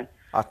সমস্যা নাই।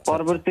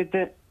 পরবর্তীতে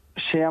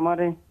সে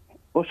আমারে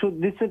ওষুধ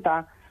দিচ্ছে, তা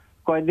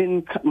কয়দিন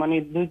মানে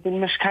 2-3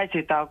 মাস খাইছি,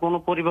 তা কোনো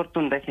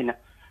পরিবর্তন দেখি না।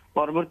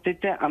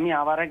 পরবর্তীতে আমি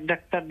আবার এক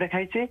ডাক্তার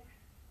দেখাইছি,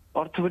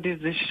 অর্থোপেডিক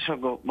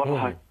বিশেষজ্ঞ বলা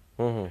হয়।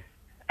 হুম হুম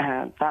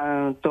হ্যাঁ,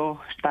 তো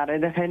তারে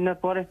দেখাইনার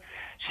পরে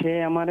সে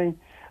আমারে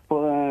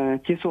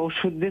কিছু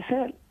ওষুধ দিছে।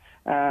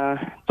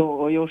 তো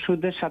ওই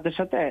ওষুধের সাথে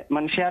সাথে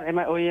মানে সে আর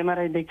ওই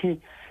এমআরআই দেখি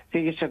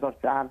চিকিৎসা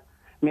করছে, আর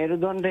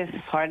মেরুদণ্ডে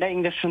 6টা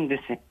ইঞ্জেকশন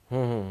দিছে।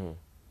 হুম হুম হুম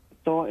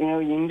তো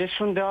ওই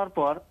ইঞ্জেকশন দেওয়ার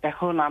পর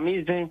এখন আমি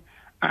যে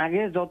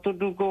আগে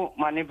যতটুকু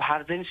মানে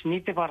ভার জিনিস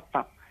নিতে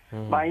পারতাম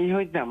বা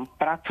হইতাম,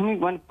 প্রাথমিক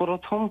মানে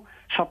প্রথম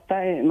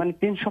সপ্তাহে মানে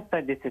 3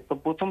 সপ্তাহ দিতে, তো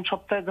প্রথম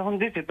সপ্তাহে যখন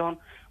দিতে তখন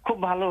খুব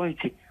ভালো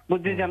হয়েছে,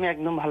 বুঝছি যে আমি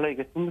একদম ভালো হয়ে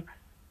গেছি। কিন্তু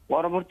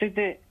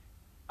পরবর্তীতে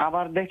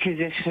আবার দেখি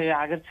যে সে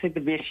আগের থেকে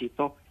বেশি।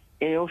 তো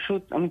এই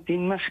ওষুধ আমি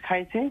 3 মাস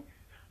খাইছি,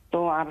 তো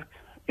আর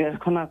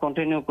এখন আর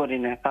কন্টিনিউ করি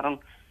না, কারণ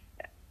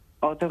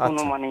অত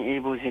কোনো আচ্ছা মানে এই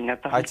বুঝি না।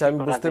 তাহলে আচ্ছা, কি আমি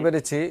করা বুঝতে যায়?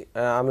 পেরেছি।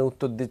 আমি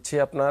উত্তর দিচ্ছি।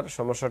 আপনার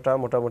সমস্যাটা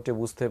মোটামুটি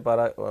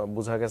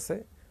বোঝা গেছে।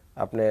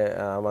 আপনি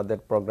আমাদের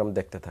প্রোগ্রাম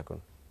দেখতে থাকুন।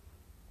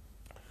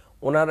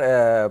 ওনার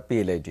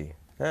পিএলআইডি,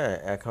 হ্যাঁ,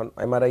 এখন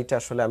এমআরআইটা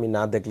আসলে আমি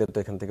না দেখলে তো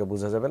এখান থেকে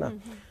বোঝা যাবে না,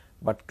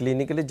 বাট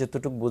ক্লিনিক্যালি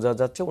যতটুকু বোঝা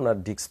যাচ্ছে ওনার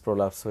ডিস্ক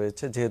প্রলাপস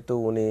হয়েছে। যেহেতু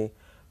উনি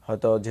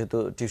যেহেতু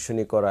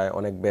টিউশনি করায়,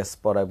 অনেক ব্যাস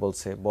পড়ায়,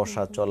 বলছে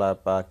বসা চলা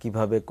বা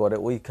কিভাবে করে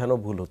ওইখানেও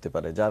ভুল হতে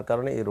পারে, যার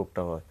কারণে এই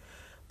রোগটা হয়।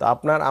 তো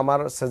আমার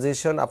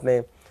সাজেশন, আপনি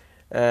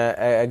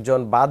একজন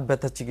বাত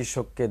ব্যথা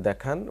চিকিৎসককে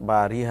দেখান বা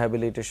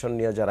রিহ্যাবিলিটেশন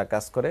নিয়ে যারা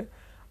কাজ করে,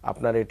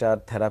 আপনার এটার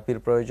থেরাপির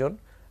প্রয়োজন।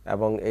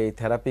 এবং এই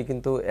থেরাপি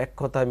কিন্তু এক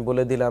কথা আমি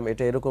বলে দিলাম,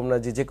 এটা এরকম না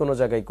যে যে কোনো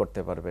জায়গায়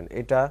করতে পারবেন।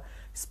 এটা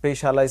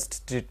স্পেশালাইজড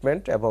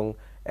ট্রিটমেন্ট এবং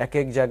এক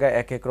এক জায়গায়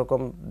এক এক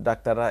রকম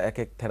ডাক্তাররা এক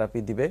এক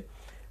থেরাপি দিবে।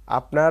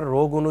 আপনার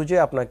রোগ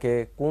অনুযায়ী আপনাকে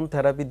কোন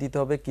থেরাপি দিতে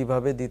হবে,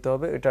 কিভাবে দিতে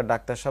হবে, এটা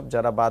ডাক্তার সাহেব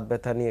যারা বাত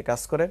ব্যথা নিয়ে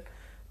কাজ করেন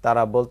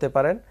তারা বলতে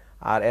পারেন।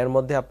 আর এর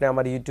মধ্যে আপনি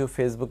আমার ইউটিউব,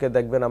 ফেসবুকে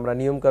দেখবেন আমরা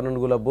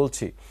নিয়মকানুনগুলো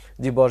বলছি,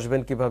 যে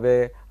বসবেন কিভাবে,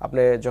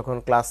 আপনি যখন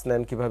ক্লাস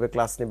নেন কিভাবে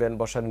ক্লাস নেবেন,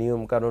 বসার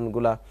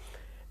নিয়মকানুনগুলা,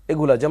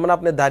 এগুলা যেমন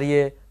আপনি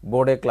দাঁড়িয়ে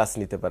বোর্ডে ক্লাস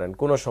নিতে পারেন,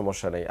 কোনো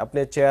সমস্যা নেই। আপনি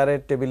চেয়ারের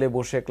টেবিলে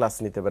বসে ক্লাস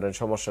নিতে পারেন,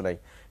 সমস্যা নাই।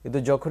 কিন্তু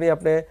যখনই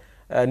আপনি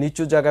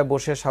নিচু জায়গায়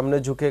বসে সামনে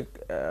ঝুঁকে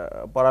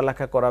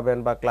পড়ালেখা করাবেন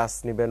বা ক্লাস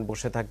নেবেন,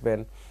 বসে থাকবেন,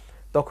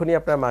 তখনই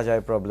আপনার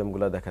মাজায়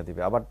প্রবলেমগুলো দেখা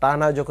দিবে। আবার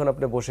টানা যখন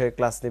আপনি বসে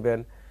ক্লাস নেবেন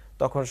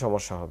তখন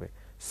সমস্যা হবে।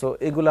 সো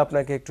এগুলো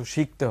আপনাকে একটু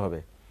শিখতে হবে,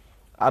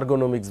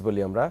 আর্গোনমিক্স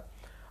বলি আমরা।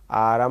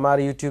 আর আমার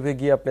ইউটিউবে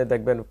গিয়ে আপনি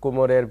দেখবেন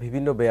কোমরের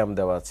বিভিন্ন ব্যায়াম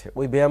দেওয়া আছে,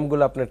 ওই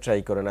ব্যায়ামগুলো আপনি ট্রাই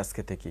করেন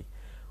আজকে থেকেই।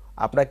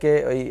 আপনাকে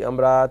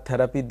আমরা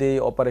থেরাপি দেই,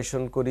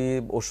 অপারেশন করি,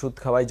 ওষুধ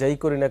খাওয়াই, যাই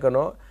করি না কেন,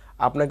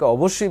 আপনাকে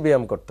অবশ্যই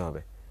ব্যায়াম করতে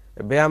হবে।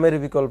 ব্যায়ামের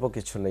বিকল্প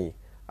কিছু নেই।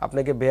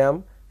 আপনাকে ব্যায়াম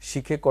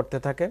শিখে করতে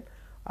থাকেন,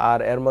 আর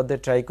এর মধ্যে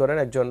ট্রাই করেন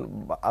একজন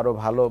আরও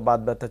ভালো বাত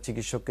ব্যথা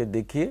চিকিৎসককে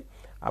দেখিয়ে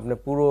আপনি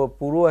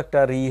পুরো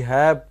একটা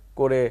রিহ্যাব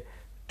করে,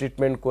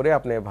 ট্রিটমেন্ট করে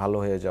আপনি ভালো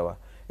হয়ে যাওয়া।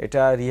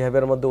 এটা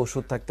রিহ্যাবের মধ্যে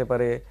ওষুধ থাকতে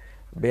পারে,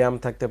 ব্যায়াম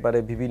থাকতে পারে,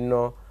 বিভিন্ন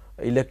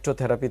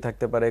ইলেকট্রোথেরাপি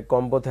থাকতে পারে,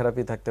 কম্বো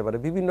থেরাপি থাকতে পারে,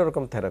 বিভিন্ন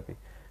রকম থেরাপি,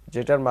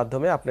 যেটার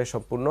মাধ্যমে আপনি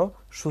সম্পূর্ণ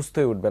সুস্থ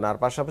হয়ে উঠবেন। আর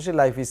পাশাপাশি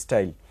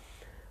লাইফস্টাইল,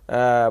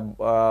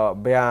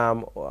 ব্যায়াম,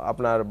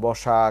 আপনার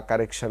বসা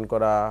কারেকশন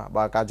করা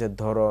বা কাজের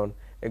ধরন,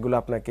 এগুলো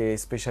আপনাকে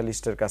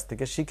স্পেশালিস্টের কাছ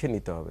থেকে শিখে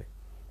নিতে হবে।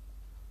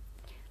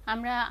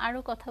 আমরা আরো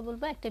কথা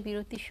বলবো, একটা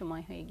বিরতির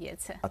সময় হয়ে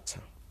গিয়েছে। আচ্ছা,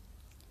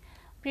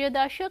 প্রিয়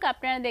দর্শক,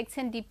 আপনারা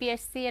দেখছেন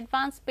ডিপিআরসি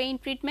অ্যাডভান্স পেইন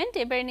ট্রিটমেন্ট।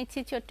 এবারে নিচ্ছি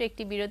ছোট্ট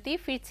একটি বিরতি,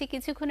 ফিরছি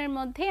কিছুক্ষণের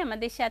মধ্যে,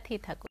 আমাদের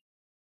সাথেই থাকুন।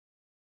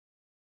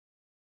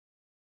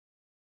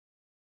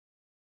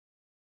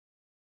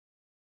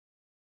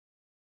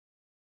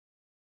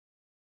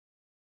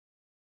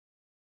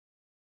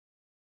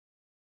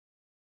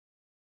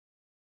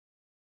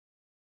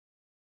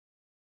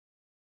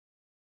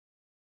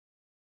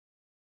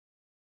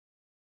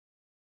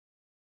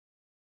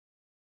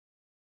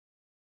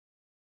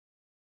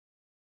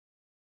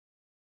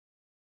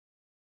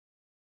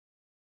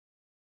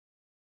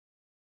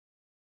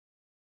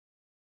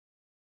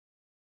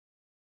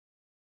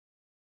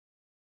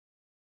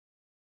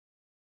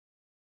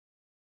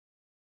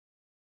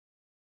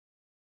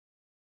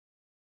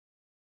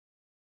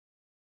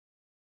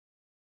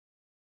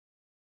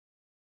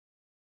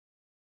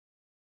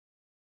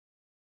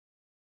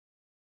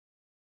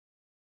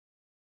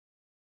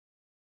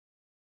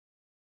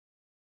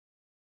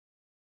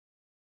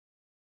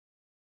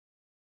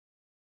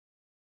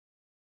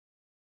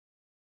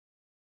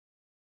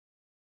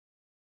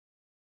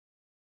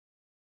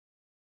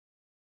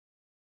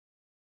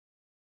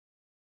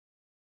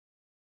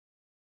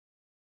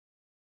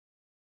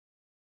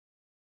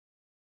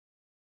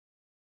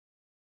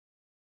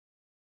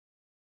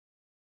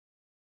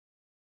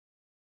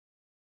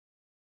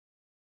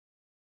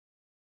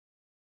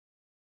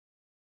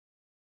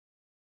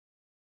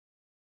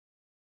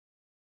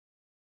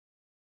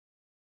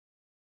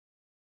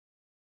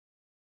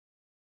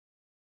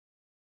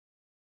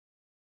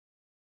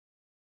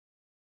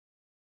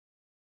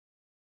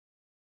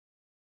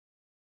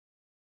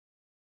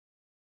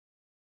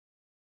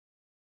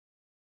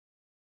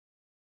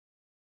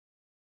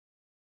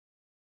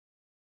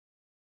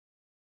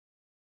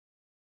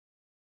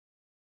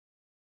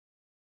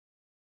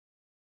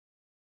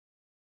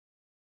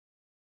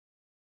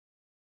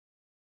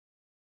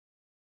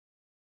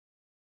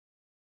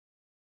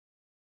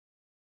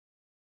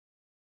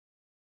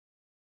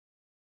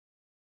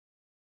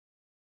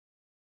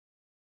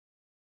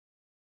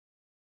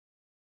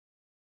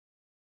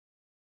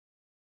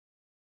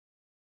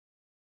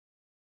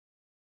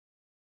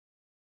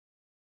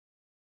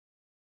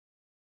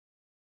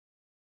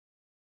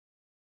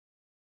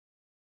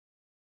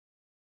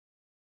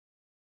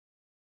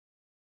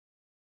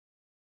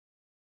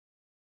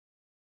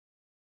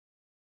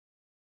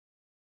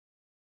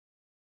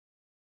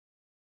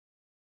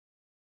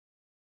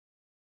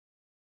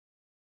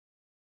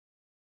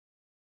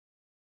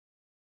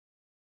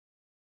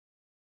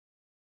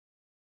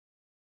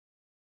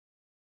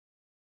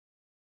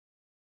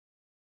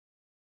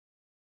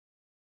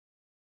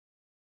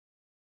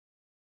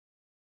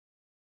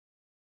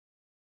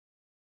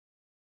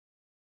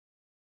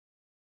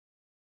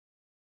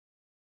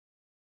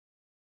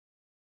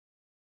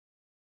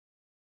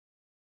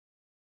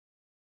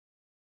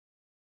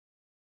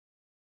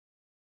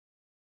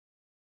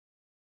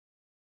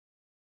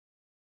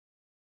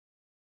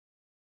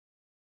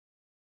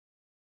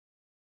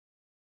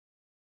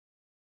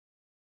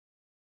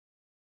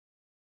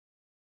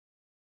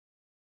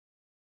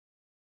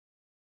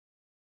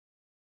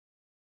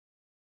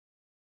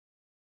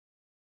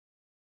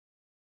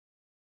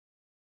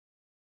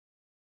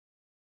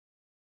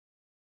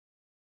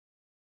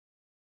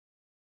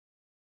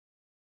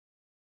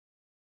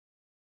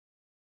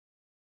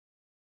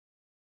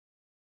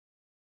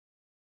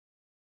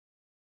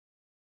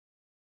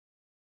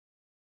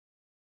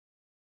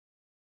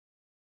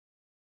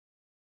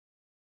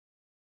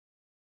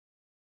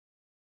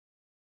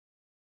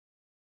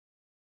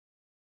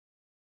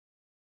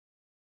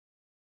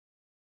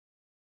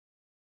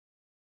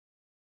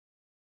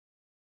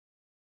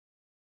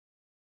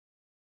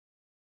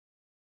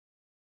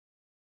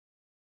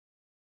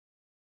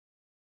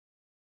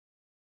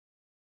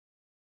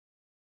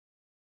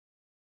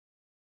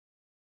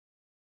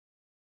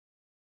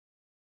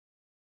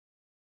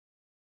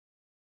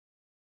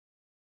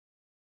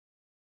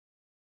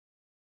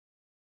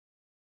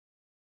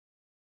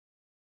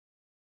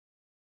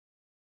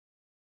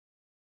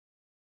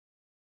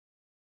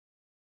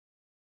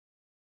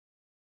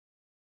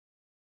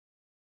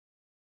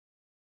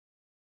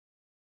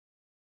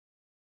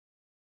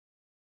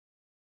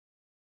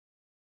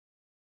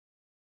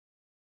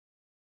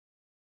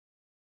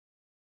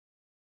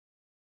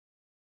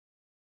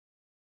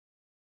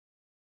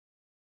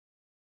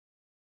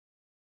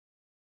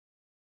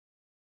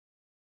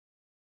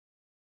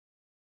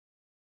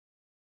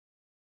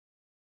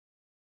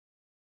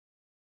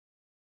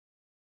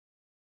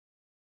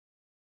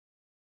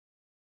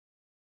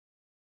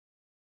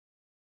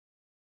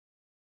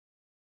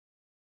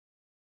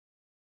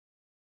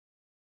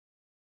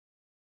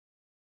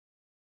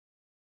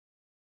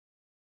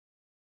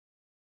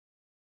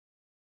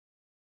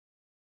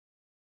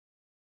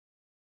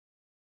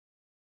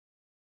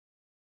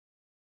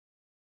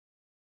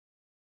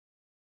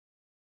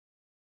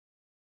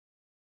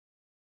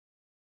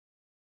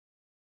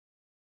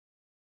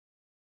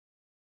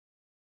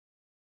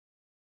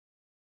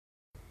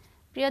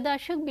 প্রিয়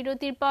দর্শক,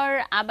 বিরতির পর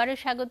আবারও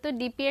স্বাগত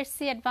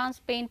ডিপিআরসি অ্যাডভান্স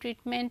পেইন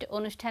ট্রিটমেন্ট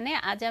অনুষ্ঠানে।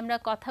 আজ আমরা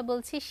কথা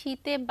বলছি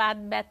শীতে বাত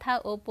ব্যথা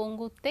ও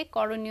পঙ্গুত্বে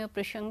করণীয়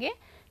প্রসঙ্গে।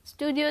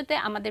 স্টুডিওতে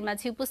আমাদের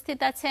মাঝে উপস্থিত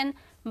আছেন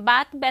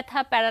বাত ব্যথা,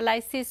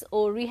 প্যারালাইসিস ও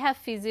রিহ্যাব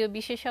ফিজিও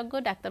বিশেষজ্ঞ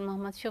ডাক্তার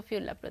মোহাম্মদ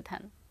শফিউল্লাহ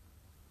প্রধান।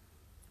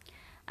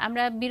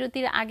 আমরা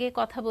বিরতির আগে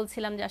কথা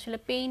বলছিলাম যে আসলে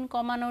পেইন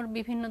কমানোর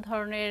বিভিন্ন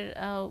ধরনের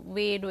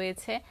ওয়ে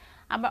রয়েছে।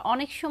 আবার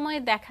অনেক সময়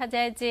দেখা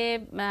যায় যে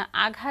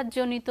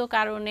আঘাতজনিত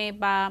কারণে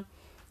বা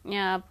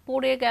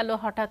পড়ে গেল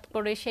হঠাৎ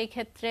করে, সেই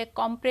ক্ষেত্রে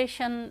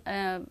কম্প্রেশন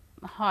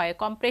হয়,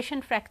 কম্প্রেশন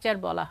ফ্র্যাকচার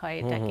বলা হয়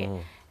এটাকে,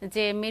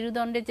 যে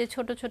মেরুদণ্ডের যে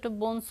ছোট ছোট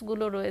বোনস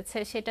গুলো রয়েছে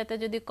সেটাতে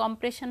যদি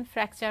কম্প্রেশন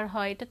ফ্র্যাকচার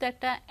হয়, এটা তো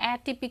একটা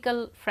অ্যাটিপিক্যাল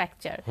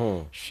ফ্র্যাকচার।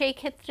 সেই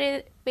ক্ষেত্রে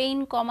পেইন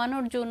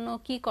কমানোর জন্য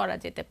কি করা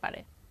যেতে পারে?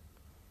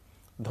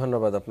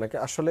 ধন্যবাদ আপনাকে।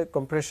 আসলে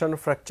কম্প্রেশন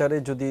ফ্র্যাকচারে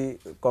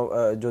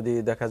যদি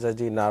দেখা যায়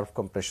যে নার্ভ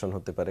কম্প্রেশন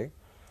হতে পারে,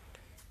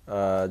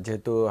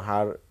 যেহেতু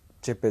হাড়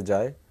চেপে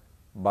যায়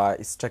বা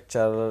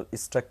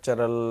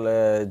স্ট্রাকচারাল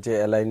যে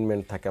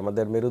অ্যালাইনমেন্ট থাকে,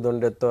 আমাদের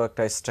মেরুদণ্ডের তো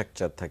একটা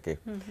স্ট্রাকচার থাকে,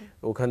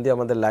 ওখান দিয়ে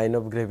আমাদের লাইন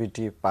অফ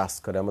গ্র্যাভিটি পাস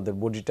করে, আমাদের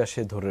বডিটা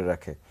সে ধরে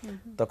রাখে।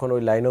 তখন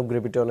ওই লাইন অফ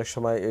গ্র্যাভিটি অনেক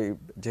সময়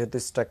যেহেতু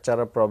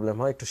স্ট্রাকচারাল প্রবলেম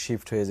হয়, একটু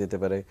শিফট হয়ে যেতে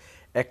পারে।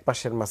 এক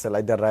পাশের মাসেল,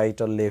 আইদার রাইট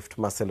আর লেফট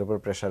মাসেলের উপর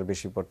প্রেশার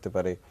বেশি পড়তে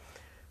পারে।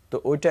 তো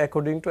ওইটা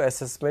অ্যাকর্ডিং টু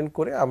অ্যাসেসমেন্ট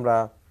করে আমরা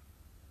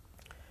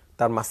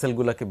তার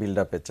মাসেলগুলোকে বিল্ড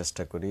আপের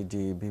চেষ্টা করি।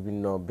 যে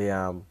বিভিন্ন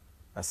ব্যায়াম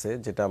আছে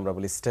যেটা আমরা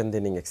বলি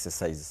স্ট্রেংথেনিং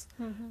এক্সারসাইজ।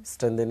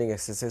 স্ট্রেংথেনিং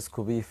এক্সারসাইজ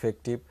খুবই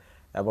ইফেক্টিভ,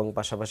 এবং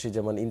পাশাপাশি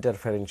যেমন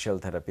ইন্টারফারেন্সিয়াল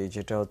থেরাপি,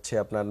 যেটা হচ্ছে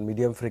আপনার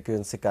মিডিয়াম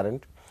ফ্রিকোয়েন্সি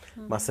কারেন্ট,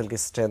 মাসেলকে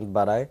স্ট্রেংথ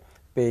বাড়ায়,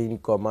 পেইন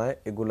কমায়,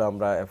 এগুলো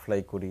আমরা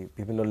অ্যাপ্লাই করি।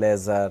 বিভিন্ন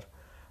লেজার,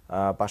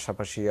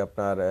 পাশাপাশি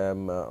আপনার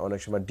অনেক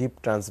সময় ডিপ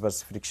ট্রান্সভার্স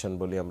ফ্রিকশন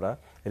বলি আমরা,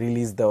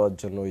 রিলিজ দেওয়ার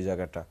জন্য ওই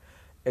জায়গাটা,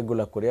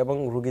 এগুলা করি। এবং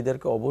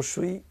রুগীদেরকে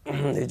অবশ্যই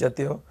এই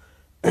জাতীয়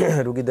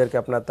রুগীদেরকে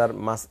আপনার তার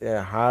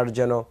হাড়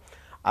যেন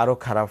আরও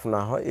খারাপ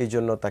না হয়, এই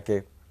জন্য তাকে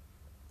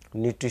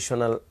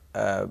নিউট্রিশনাল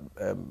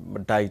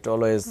ডায়েট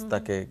অলওয়েজ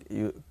তাকে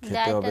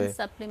খেতে হবে।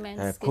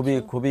 খুবই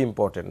খুবই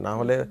ইম্পর্টেন্ট, না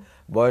হলে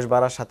বয়স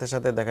বাড়ার সাথে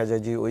সাথে দেখা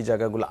যায় যে ওই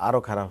জায়গাগুলো আরও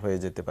খারাপ হয়ে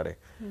যেতে পারে।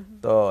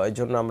 তো এই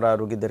জন্য আমরা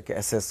রুগীদেরকে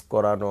অ্যাসেস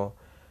করানো,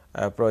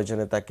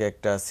 প্রয়োজনে তাকে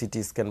একটা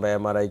সিটি স্ক্যান বা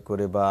এমআরআই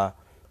করে বা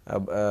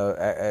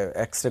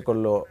এক্স রে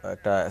করলেও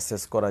একটা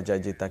অ্যাসেস করা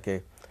যায় যে তাকে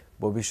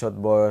ভবিষ্যৎ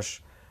বয়স,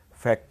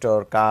 ফ্যাক্টর,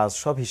 কাজ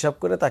সব হিসাব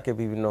করে তাকে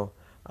বিভিন্ন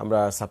আমরা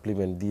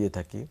সাপ্লিমেন্ট দিয়ে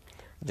থাকি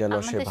যেন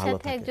সে ভালো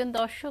থাকে। একজন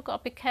দর্শক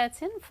অপেক্ষায়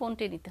আছেন,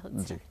 ফোনটি নিতে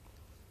হচ্ছে।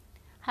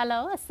 হ্যালো,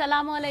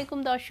 আসসালামু আলাইকুম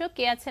দর্শক,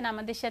 কে আছেন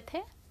আমাদের সাথে?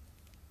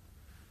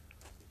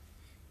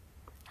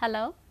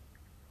 হ্যালো।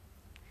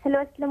 হ্যালো,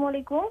 আসসালামু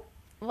আলাইকুম।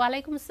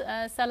 ওয়ালাইকুম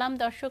সালাম।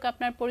 দর্শক,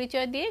 আপনার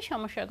পরিচয় দিয়ে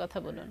সমস্যার কথা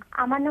বলুন।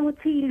 আমার নাম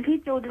হচ্ছে ইলভি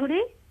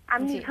চৌধুরী,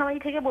 আমি নীলফামারী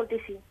থেকে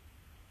বলতেছি।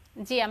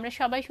 জি, আমরা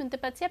সবাই শুনতে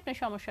পাচ্ছি, আপনার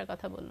সমস্যার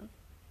কথা বলুন।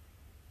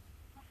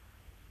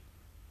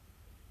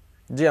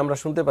 জি, আমরা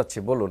শুনতে পাচ্ছি,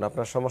 বলুন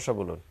আপনার সমস্যা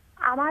বলুন।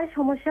 আমার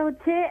সমস্যা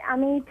হচ্ছে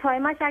আমি 6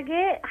 মাস আগে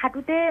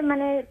হাঁটুতে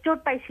মানে চোট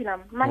পাইছিলাম,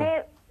 মানে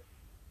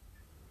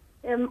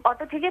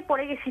অটো থেকে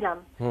পড়ে গেছিলাম।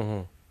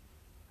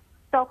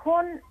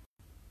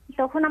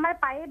 তখন আমার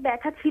পায়ে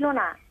ব্যথা ছিল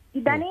না।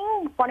 ইদানিং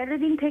 15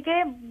 দিন থেকে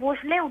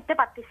বসলে উঠতে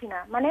পারতেছি না,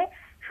 মানে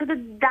শুধু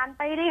ডান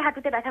পায়েরই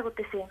হাঁটুতে ব্যথা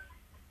করতেছে।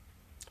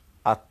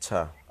 আচ্ছা,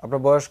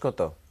 আপনার বয়স কত?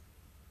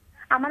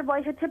 আমার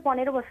বয়স হচ্ছে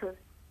 15 বছর।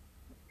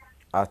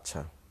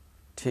 আচ্ছা,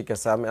 ঠিক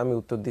আছে, আমি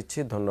উত্তর দিচ্ছি,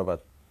 ধন্যবাদ।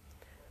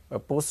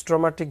 পোস্ট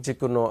ট্রমাটিক যে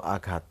কোনো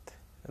আঘাত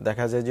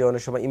দেখা যায় যে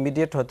অনেক সময়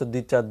ইমিডিয়েট হয়তো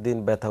 2-4 দিন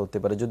ব্যথা হতে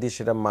পারে, যদি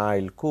সেটা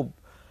মাইল্ড, খুব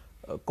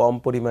কম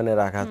পরিমাণের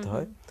আঘাত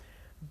হয়,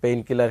 পেইন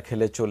কিলার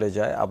খেলে চলে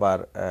যায়। আবার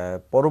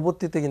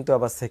পরবর্তীতে কিন্তু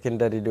আবার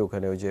সেকেন্ডারিলি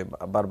ওখানে ওই যে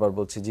বারবার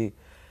বলছি যে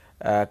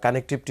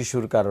কানেকটিভ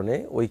টিস্যুর কারণে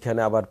ওইখানে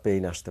আবার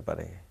পেইন আসতে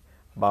পারে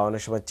বা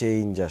অনেক সময়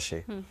চেঞ্জ আসে।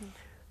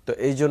 তো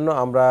এই জন্য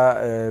আমরা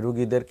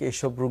রুগীদেরকে,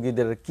 এইসব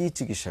রুগীদের কি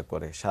চিকিৎসা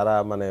করে সারা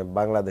মানে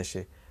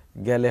বাংলাদেশে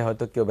গেলে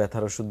হয়তো কেউ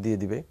ব্যথার ওষুধ দিয়ে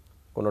দিবে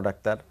কোনো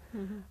ডাক্তার,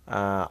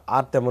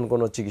 আর তেমন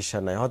কোনো চিকিৎসা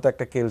নাই, হয়তো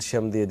একটা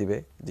ক্যালসিয়াম দিয়ে দিবে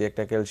যে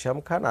একটা ক্যালসিয়াম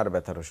খান আর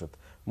ব্যথার ওষুধ।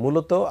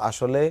 মূলত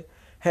আসলে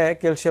হ্যাঁ,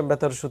 ক্যালসিয়াম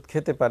ব্যথার ওষুধ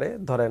খেতে পারে,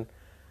 ধরেন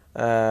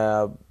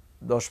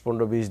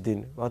 10-15-20 দিন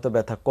হয়তো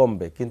ব্যথা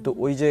কমবে, কিন্তু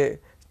ওই যে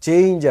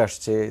চেঞ্জ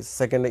আসছে,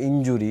 সেকেন্ড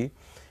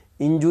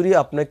ইনজুরি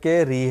আপনাকে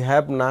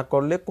রিহ্যাব না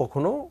করলে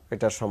কখনো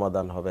এটার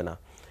সমাধান হবে না।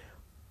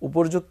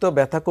 উপযুক্ত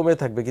ব্যথা কমে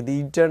থাকবে, কিন্তু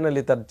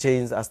ইন্টারনালি তার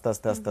চেঞ্জ আস্তে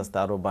আস্তে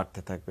আরো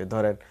বাড়তে থাকবে।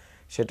 ধরেন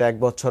সেটা 1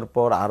 বছর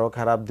পর আরো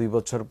খারাপ, 2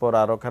 বছর পর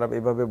আরো খারাপ,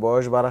 এভাবে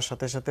বয়স বাড়ার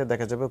সাথে সাথে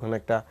দেখা যাবে ওখানে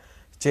একটা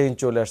চেঞ্জ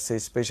চলে আসছে।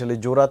 স্পেশালি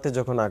জোড়াতে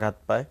যখন আঘাত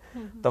পায়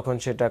তখন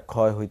সেটা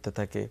ক্ষয় হইতে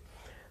থাকে।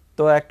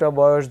 তো একটা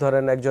বয়স,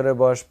 ধরেন একজনের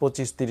বয়স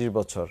 25-30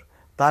 বছর,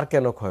 তার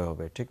কেন ক্ষয়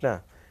হবে, ঠিক না?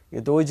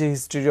 কিন্তু ওই যে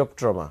history of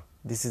trauma,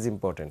 this is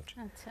important.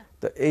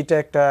 তো এইটা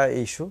একটা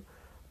ইস্যু।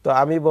 তো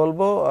আমি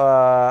বলবো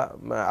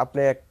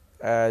আপনি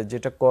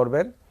যেটা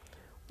করবেন,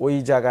 ওই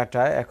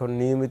জায়গাটায় এখন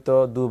নিয়মিত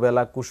 2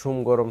 বেলা কুসুম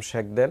গরম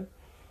সেক দেন,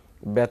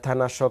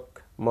 ব্যথানাশক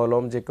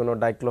মলম যে কোনো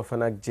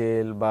ডাইক্লোফেনাক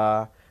জেল বা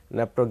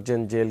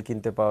ন্যাপ্রোকজেন জেল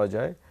কিনতে পাওয়া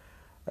যায়,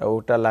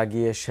 ওটা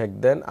লাগিয়ে সেক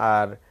দেন।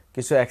 আর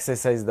কিছু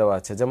এক্সারসাইজ দেওয়া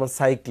আছে, যেমন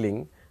সাইক্লিং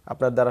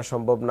আপনার দ্বারা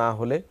সম্ভব না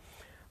হলে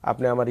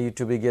আপনি আমার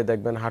ইউটিউবে গিয়ে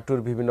দেখবেন হাঁটুর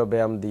বিভিন্ন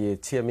ব্যায়াম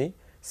দিয়েছি আমি,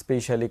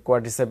 স্পেশালি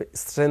কোয়াড্রিসেপ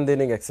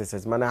স্ট্রেংথেনিং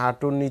এক্সারসাইজ, মানে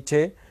হাঁটুর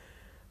নিচে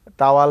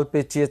টাওয়াল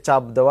পেঁচিয়ে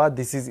চাপ দেওয়া,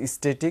 দিস ইজ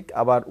স্ট্যাটিক।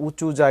 আবার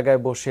উঁচু জায়গায়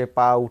বসে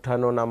পা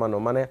উঠানো নামানো,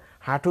 মানে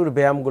হাঁটুর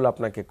ব্যায়ামগুলো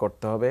আপনাকে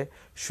করতে হবে।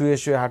 শুয়ে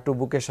শুয়ে হাঁটু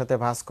বুকের সাথে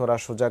ভাঁজ করা,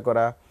 সোজা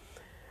করা,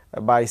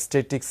 বা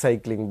স্ট্যাটিক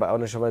সাইক্লিং, বা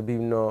অনেক সময়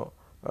বিভিন্ন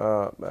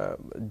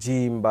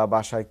জিম বা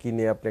বাসায়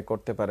কিনে আপনি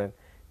করতে পারেন।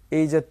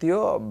 এই জাতীয়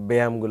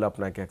ব্যায়ামগুলো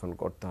আপনাকে এখন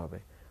করতে হবে।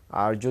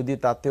 আর যদি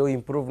তাতেও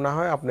ইমপ্রুভ না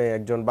হয়, আপনি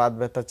একজন বাত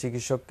ব্যথা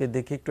চিকিৎসককে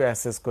দেখে একটু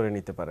অ্যাসেস করে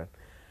নিতে পারেন,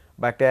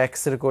 বা একটা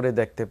এক্সরে করে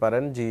দেখতে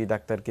পারেন যে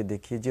ডাক্তারকে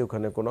দেখিয়ে যে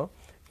ওখানে কোনো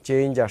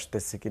চেঞ্জ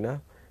আসতেছে কিনা।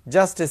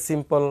 জাস্ট এ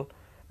সিম্পল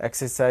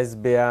এক্সারসাইজ,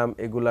 ব্যায়াম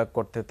এগুলা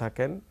করতে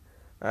থাকেন,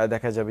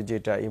 দেখা যাবে যে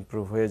এটা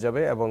ইমপ্রুভ হয়ে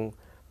যাবে। এবং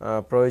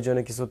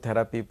প্রয়োজনে কিছু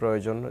থেরাপি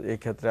প্রয়োজন, এই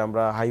ক্ষেত্রে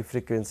আমরা হাই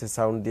ফ্রিকোয়েন্সি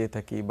সাউন্ড দিয়ে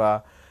থাকি, বা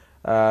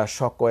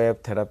শক ওয়েভ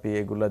থেরাপি,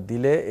 এগুলো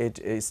দিলে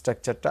এই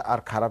স্ট্রাকচারটা আর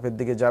খারাপের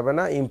দিকে যাবে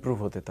না, ইমপ্রুভ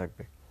হতে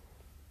থাকবে।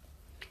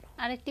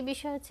 আরেকটি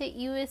বিষয় হচ্ছে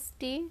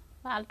ইউএসটি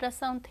বা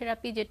আল্ট্রাসাউন্ড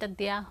থেরাপি যেটা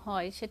দেয়া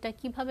হয়, সেটা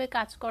কিভাবে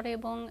কাজ করে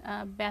এবং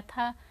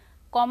ব্যথা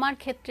কমার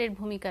ক্ষেত্রের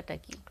ভূমিকাটা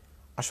কি?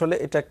 আসলে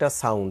এটা একটা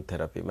সাউন্ড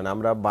থেরাপি, মানে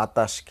আমরা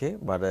বাতাসকে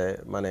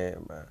মানে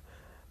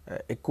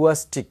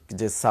অ্যাকুয়াস্টিক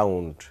যে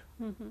সাউন্ড,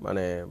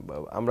 মানে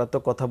আমরা তো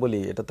কথা বলি,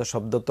 এটা তো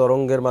শব্দ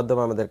তরঙ্গের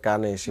মাধ্যমে আমাদের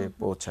কানে এসে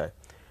পৌঁছায়।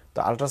 তো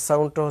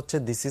আল্ট্রাসাউন্ডটা হচ্ছে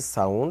দিস ইজ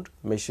সাউন্ড,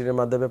 মেশিনের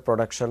মাধ্যমে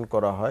প্রোডাকশন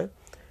করা হয়,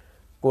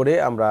 করে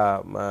আমরা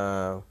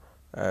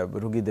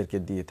রুগীদেরকে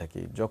দিয়ে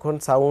থাকি। যখন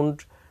সাউন্ড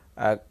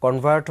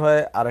কনভার্ট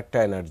হয় আরেকটা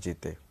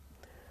এনার্জিতে,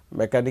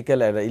 মেকানিক্যাল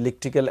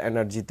ইলেকট্রিক্যাল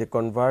এনার্জিতে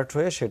কনভার্ট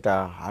হয়ে সেটা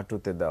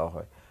হাঁটুতে দেওয়া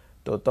হয়।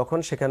 তো তখন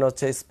সেখানে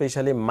হচ্ছে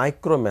স্পেশালি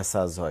মাইক্রো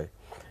ম্যাসাজ হয়।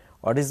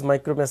 What is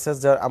micro massage?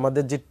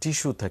 আমাদের যে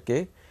টিস্যু থাকে,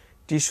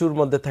 টিস্যুর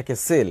মধ্যে থাকে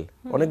সেল,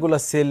 অনেকগুলো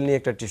সেল নিয়ে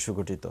একটা টিস্যু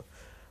গঠিত।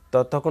 তো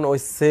তখন ওই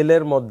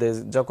সেলের মধ্যে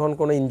যখন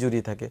কোনো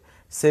ইনজুরি থাকে,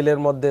 সেলের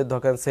মধ্যে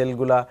ধরেন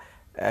সেলগুলা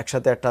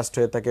একসাথে অ্যাটাচড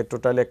হয়ে থাকে,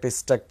 টোটালি একটা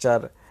স্ট্রাকচার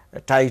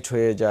টাইট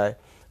হয়ে যায়,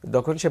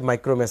 তখন সে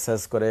মাইক্রো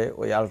ম্যাসাজ করে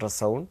ওই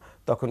আল্ট্রাসাউন্ড,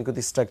 তখন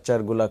কিন্তু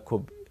স্ট্রাকচারগুলা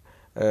খুব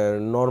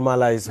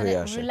নর্মালাইজ হয়ে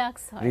আসে,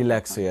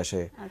 রিল্যাক্স হয়ে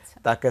আসে,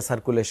 তাকে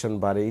সার্কুলেশন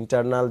বাড়ে,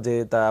 ইন্টারনাল যে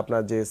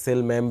আপনার যে সেল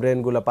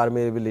মেমব্রেনগুলো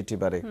পারমিয়েবিলিটি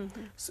বাড়ে,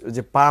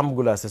 যে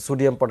পাম্পগুলো আছে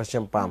সোডিয়াম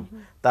পটাশিয়াম পাম্প,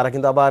 তারা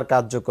কিন্তু আবার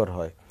কার্যকর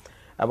হয়।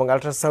 এবং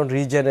আল্ট্রাসাউন্ড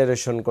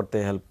রিজেনারেশন করতে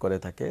হেল্প করে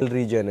থাকে,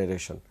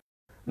 রিজেনারেশন,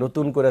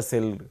 নতুন করে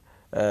সেল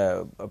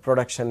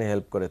প্রোডাকশনে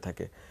হেল্প করে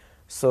থাকে।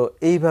 সো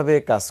এইভাবে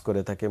কাজ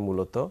করে থাকে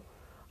মূলত।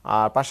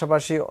 আর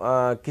পাশাপাশি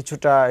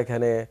কিছুটা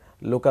এখানে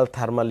লোকাল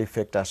থার্মাল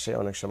ইফেক্ট আসে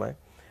অনেক সময়,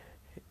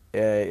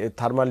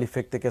 থার্মাল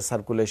ইফেক্ট থেকে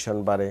সার্কুলেশন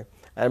বাড়ে।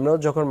 এমনিও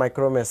যখন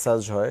মাইক্রো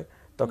ম্যাসাজ হয়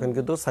তখন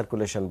কিন্তু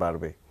সার্কুলেশন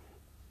বাড়বে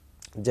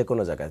যে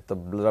কোনো জায়গায়। তো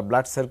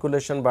ব্লাড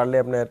সার্কুলেশন বাড়লে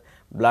আপনার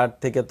ব্লাড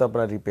থেকে তো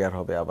আপনার রিপেয়ার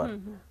হবে। আবার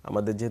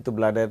আমাদের যেহেতু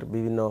ব্লাডের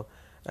বিভিন্ন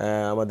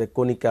আমাদের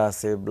কণিকা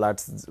আছে, ব্লাড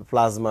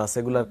প্লাজমা আছে,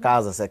 এগুলোর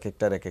কাজ আছে, এক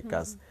একটার এক এক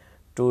কাজ।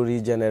 টু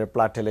রিজেনারেট,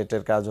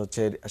 প্লাটেলেটের কাজ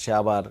হচ্ছে সে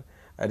আবার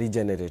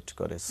রিজেনারেট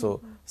করে। সো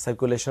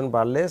সার্কুলেশন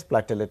বাড়লে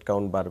প্লাটেলেট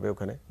কাউন্ট বাড়বে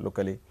ওখানে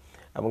লোকালি,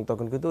 এবং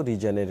তখন কিন্তু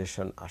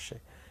রিজেনারেশন আসে।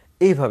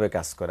 এইভাবে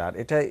কাজ করে। আর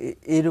এটা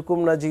এইরকম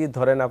না যে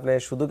ধরেন আপনি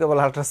শুধু কেবল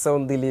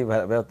আল্ট্রাসাউন্ড দিলেই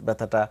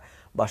ব্যথাটা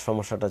বা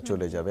সমস্যাটা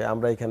চলে যাবে।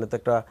 আমরা এখানে তো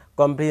একটা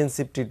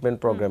কম্প্রিহেন্সিভ ট্রিটমেন্ট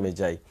প্রোগ্রামে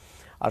যাই।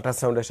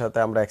 আল্ট্রাসাউন্ডের সাথে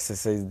আমরা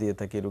এক্সারসাইজ দিয়ে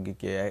থাকি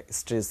রুগীকে,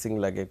 স্ট্রেচিং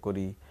লাগে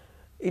করি,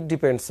 ইট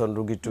ডিপেন্ডস অন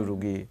রুগী টু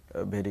রুগী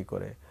ভেরি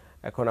করে।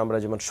 এখন আমরা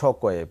যেমন শক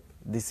ওয়েভ,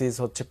 দিস ইজ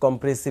হচ্ছে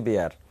কম্প্রেসিভ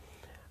এয়ার,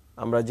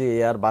 আমরা যে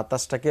এয়ার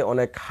বাতাসটাকে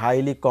অনেক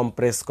হাইলি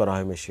কম্প্রেস করা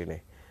হয় মেশিনে,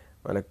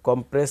 মানে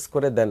কম্প্রেস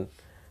করে দেন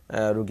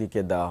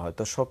রুগীকে দেওয়া হয়।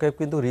 তো শক ওয়েভ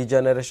কিন্তু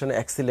রিজেনারেশনে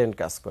এক্সিলেন্ট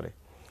কাজ করে,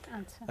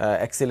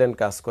 এক্সিলেন্ট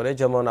কাজ করে।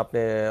 যেমন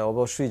আপনি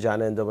অবশ্যই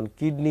জানেন, যেমন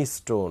কিডনি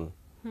স্টোন,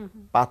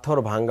 পাথর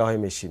ভাঙ্গা হয়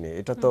মেশিনে,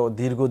 এটা তো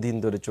দীর্ঘদিন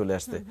ধরে চলে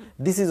আসছে।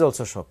 This is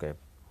also shock wave,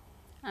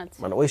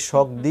 মানে ওই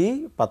শক দিয়ে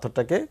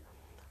পাথরটাকে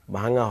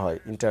ভাঙা হয়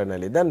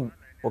ইন্টারনালি, দেন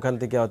ওখান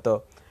থেকে হয়তো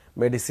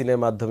মেডিসিনের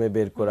মাধ্যমে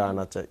বের করে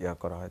আনা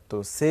করা হয়। তো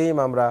সেম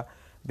আমরা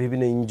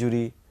বিভিন্ন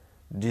injury,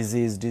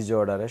 disease,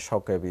 ডিসঅর্ডারে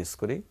shock wave use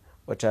করি।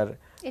 ওটার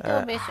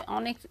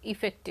অনেক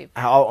ইফেক্টিভ,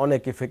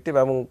 অনেক ইফেক্টিভ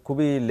এবং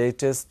খুবই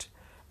লেটেস্ট,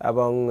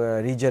 এবং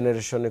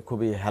রিজেনারেশনে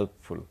খুবই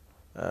হেল্পফুল,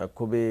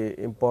 খুবই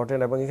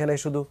ইম্পর্টেন্ট। এবং এখানে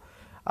শুধু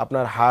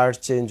আপনার হার্ট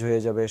চেঞ্জ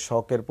হয়ে যাবে,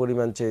 শকের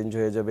পরিমাণ চেঞ্জ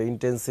হয়ে যাবে,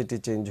 ইন্টেন্সিটি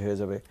চেঞ্জ হয়ে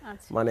যাবে।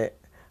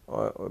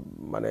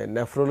 মানে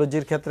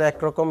নেফ্রোলজির ক্ষেত্রে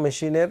একরকম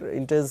মেশিনের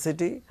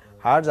ইন্টেন্সিটি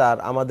হার্ট, আর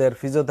আমাদের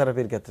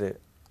ফিজিওথেরাপির ক্ষেত্রে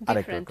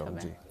আরেক রকম।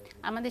 জি,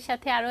 আমাদের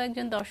সাথে আরো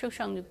একজন দর্শক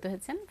সংযুক্ত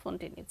হয়েছেন,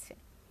 ফোনটি নিচ্ছে।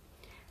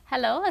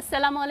 হ্যালো,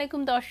 আসসালামু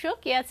আলাইকুম দর্শক,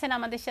 কে আছেন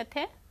আমাদের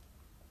সাথে?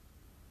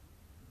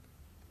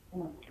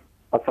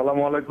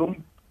 আসসালামু আলাইকুম।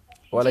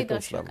 ওয়ালাইকুম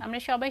আসসালাম। আমরা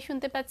সবাই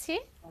শুনতে পাচ্ছি,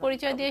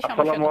 পরিচয় দিয়ে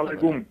আসসালামু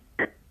আলাইকুম।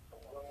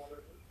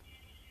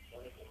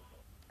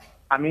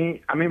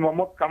 আমি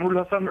মোহাম্মদ কামরুল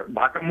হাসান,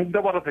 ঢাকা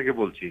মুগদাপাড়া থেকে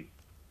বলছি।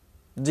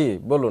 জি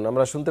বলুন,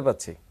 আমরা শুনতে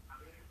পাচ্ছি।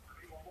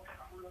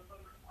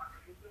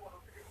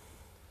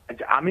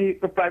 আমি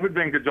তো প্রাইভেট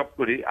ব্যাংকে জব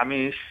করি। আমি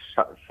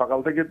সকাল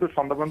থেকে তো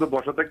সন্ধ্যা পর্যন্ত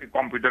বসে থেকে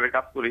কম্পিউটারে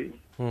কাজ করি।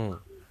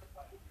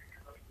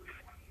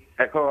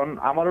 এখন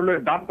আমার হলো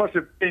ডান পাশে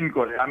পেইন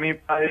করে। আমি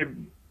প্রায়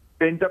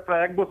পেইনটা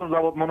প্রায় 1 বছর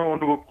যাবত মনে হয়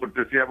অনুভব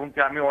করতেছি, এবং কি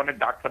আমি অনেক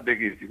ডাক্তার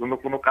দেখিয়েছি, কিন্তু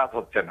কোনো কাজ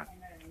হচ্ছে না।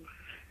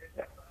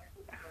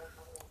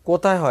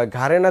 কোথায় হয়,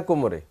 ঘাড়ে না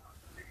কোমরে?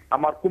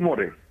 আমার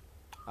কোমরে।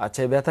 আচ্ছা,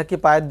 এই ব্যথা কি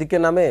পায়ের দিকে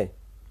নামে?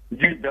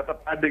 জি, ব্যথা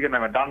পায়ের দিকে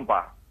নামে, ডান পা।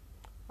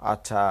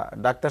 আচ্ছা,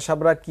 ডাক্তার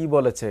সাহেবরা কি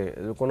বলেছে,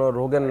 কোনো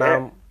রোগের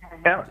নাম?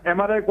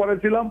 এমআরআই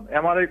করেছিলাম,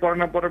 এমআরআই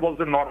করানোর পরে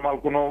বলছে নরমাল,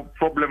 কোনো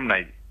প্রবলেম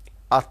নাই।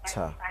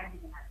 আচ্ছা,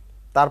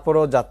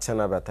 তারপরেও যাচ্ছে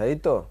না ব্যথা, এই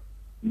তো?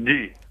 জি।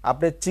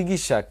 আপনি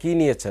চিকিৎসা কি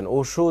নিয়েছেন,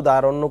 ওষুধ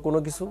আর অন্য কোনো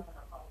কিছু?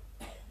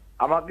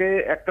 আমাকে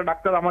একটা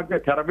ডাক্তার আমাকে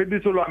থেরাপি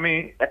দিয়েছিল, আমি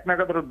 1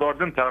 নাগাদ 10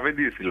 দিন থেরাপি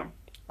দিয়েছিলাম।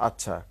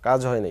 আচ্ছা, কাজ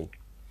হয়নি?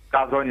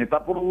 কাজ হয়নি।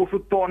 তারপর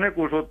ওষুধ তো অনেক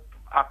ওষুধ,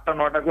 8টা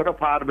 9টা করে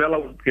পার বেলা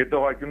ওষুধ খেতে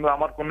হয়, কিন্তু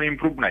আমার কোনো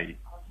ইমপ্রুভ নাই।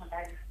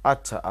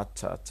 আচ্ছা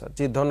আচ্ছা আচ্ছা,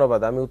 জি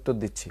ধন্যবাদ, আমি উত্তর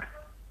দিচ্ছি।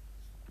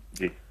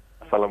 জি,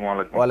 আসসালামু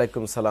আলাইকুম।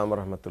 ওয়ালাইকুম সালাম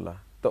রহমতুল্লাহ।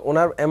 তো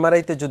ওনার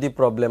এমআরআই তে যদি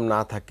প্রবলেম না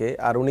থাকে,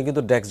 আর উনি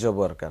কিন্তু ডেস্ক জব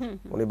ওয়ার্কার,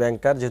 উনি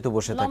ব্যাংকার, যেহেতু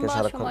বসে থাকে লম্বা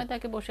সারাক্ষণ, সময়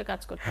তাকে বসে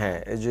কাজ করতে হয়। হ্যাঁ,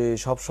 এই যে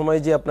সব সময়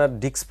যে আপনার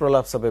ডিস্ক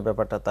প্রলাপস হবে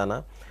ব্যাপারটা তা না।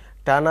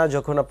 টানা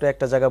যখন আপনি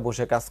একটা জায়গায়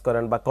বসে কাজ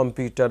করেন বা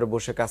কম্পিউটারে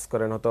বসে কাজ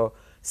করেন, হয়তো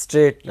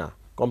স্ট্রেট না,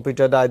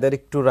 কম্পিউটারটা আইদার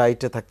একটু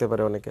রাইটে থাকতে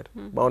পারে অনেকের,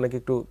 বা অনেকে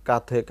একটু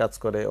কাত হয়ে কাজ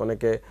করে,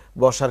 অনেকে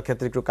বসার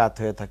ক্ষেত্রে একটু কাত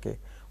হয়ে থাকে,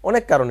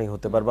 অনেক কারণেই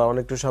হতে পারে, বা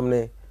অনেক একটু সামনে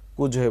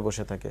কুঁজ হয়ে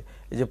বসে থাকে।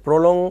 এই যে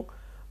প্রলং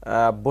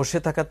বসে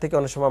থাকার থেকে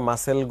অনেক সময়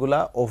মাসেলগুলা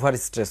ওভার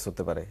স্ট্রেস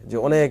হতে পারে, যে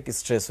অনেক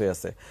স্ট্রেস হয়ে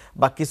আছে,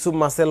 বা কিছু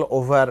মাসেল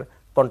ওভার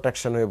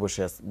কন্ট্রাকশন হয়ে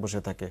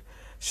বসে থাকে।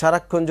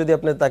 সারাক্ষণ যদি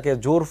আপনি তাকে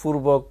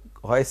জোরপূর্বক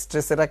হয়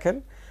স্ট্রেসে রাখেন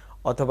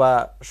অথবা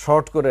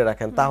শর্ট করে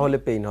রাখেন, তাহলে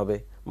পেইন হবে,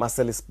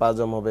 মাসেল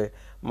স্পাজম হবে,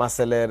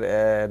 মাসেলের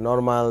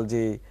নর্মাল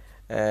যে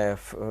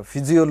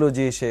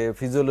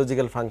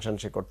ফিজিওলজিক্যাল ফাংশন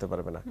সে করতে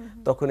পারবে না,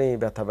 তখনই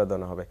ব্যথা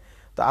বেদনা হবে।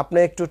 তো আপনি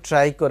একটু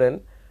ট্রাই করেন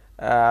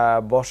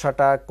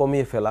বসাটা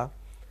কমিয়ে ফেলা,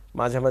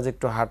 মাঝে মাঝে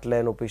একটু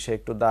হাঁটলেন, অফিসে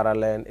একটু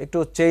দাঁড়ালেন, একটু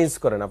চেঞ্জ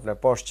করেন আপনার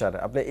পশ্চার,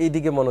 আপনি এই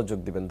দিকে মনোযোগ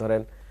দিবেন।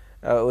 ধরেন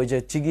ওই যে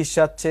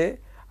চিকিৎসার চেয়ে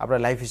আপনার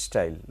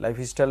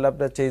লাইফস্টাইল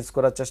আপনি চেঞ্জ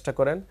করার চেষ্টা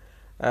করেন।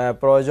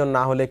 প্রয়োজন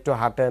না হলে একটু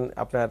হাঁটেন,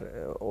 আপনার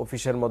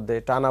অফিসের মধ্যে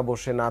টানা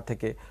বসে না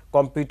থেকে।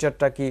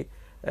 কম্পিউটারটা কি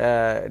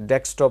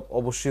ডেস্কটপ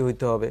অবশ্যই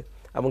হইতে হবে,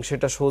 এবং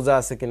সেটা সোজা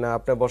আছে কিনা,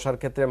 আপনার বসার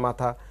ক্ষেত্রে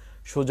মাথা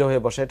সোজা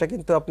হয়ে বসে। এটা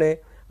কিন্তু আপনি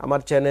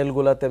আমার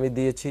চ্যানেলগুলোতে আমি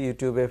দিয়েছি,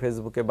 ইউটিউবে,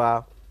 ফেসবুকে, বা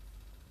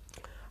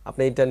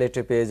আপনি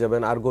ইন্টারনেটে পেয়ে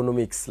যাবেন।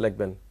 আর্গোনমিক্স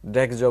লিখবেন,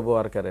 ডেস্ক জব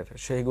ওয়ার্কারের,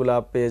 সেইগুলা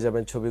পেয়ে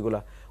যাবেন ছবিগুলা।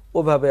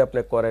 ওভাবে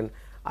আপনি করেন।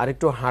 আর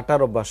একটু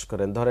হাঁটার অভ্যাস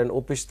করেন। ধরেন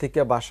অফিস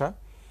থেকে বাসা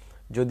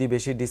যদি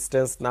বেশি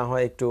ডিস্টেন্স না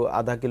হয়, একটু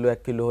আধা কিলো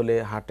 1 কিলো হলে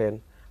হাঁটেন,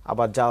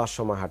 আবার যাওয়ার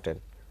সময় হাঁটেন,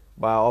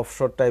 বা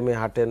অফশোর টাইমে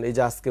হাঁটেন। এই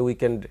যে আজকে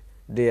উইকেন্ড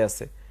ডে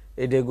আছে,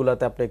 এই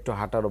ডেগুলোতে আপনি একটু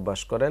হাঁটার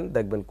অভ্যাস করেন,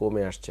 দেখবেন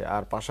কমে আসছে।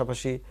 আর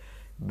পাশাপাশি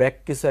ব্যাক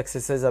কিছু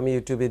এক্সারসাইজ আমি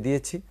ইউটিউবে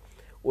দিয়েছি,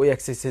 ওই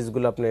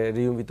এক্সারসাইজগুলো আপনি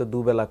নিয়মিত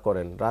 2 বেলা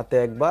করেন, রাতে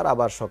একবার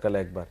আবার সকালে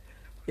একবার,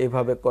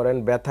 এইভাবে করেন।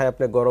 ব্যথায়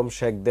আপনি গরম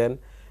সেক দেন।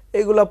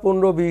 এগুলা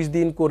 15-20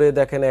 দিন করে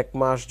দেখেন, 1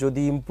 মাস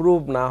যদি ইমপ্রুভ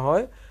না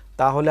হয়,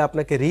 তাহলে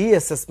আপনাকে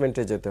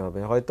রিঅ্যাসেসমেন্টে যেতে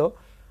হবে। হয়তো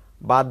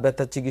বাত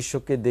ব্যথা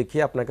চিকিৎসককে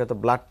দেখিয়ে আপনাকে তো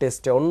ব্লাড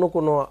টেস্টে অন্য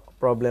কোনো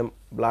প্রবলেম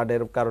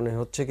ব্লাডের কারণে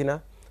হচ্ছে কিনা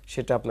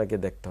সেটা আপনাকে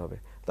দেখতে হবে।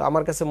 তো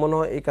আমার কাছে মনে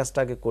হয় এই কাজটা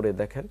আগে করে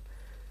দেখেন,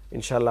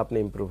 ইনশাআল্লাহ আপনি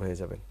ইমপ্রুভ হয়ে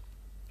যাবেন।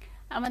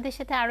 আমাদের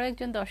সাথে আরো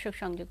একজন দর্শক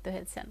সংযুক্ত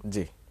হয়েছেন।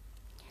 জি,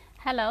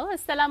 হ্যালো,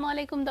 আসসালামু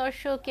আলাইকুম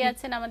দর্শক, কে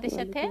আছেন আমাদের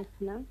সাথে?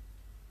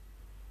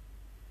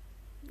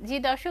 জি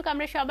দর্শক,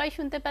 আমরা সবাই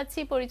শুনতে পাচ্ছি,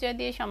 পরিচয়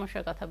দিয়ে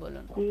সমস্যার কথা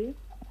বলুন।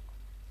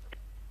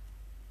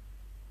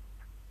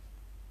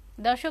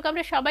 দর্শক,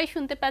 আমরা সবাই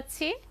শুনতে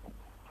পাচ্ছি,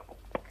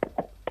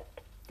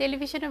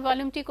 টেলিভিশনের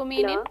ভলিউমটি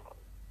কমিয়ে নিন।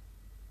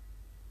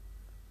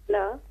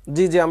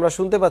 জি জি, আমরা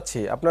শুনতে পাচ্ছি,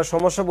 আপনার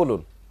সমস্যা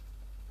বলুন।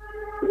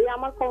 জি,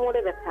 আমার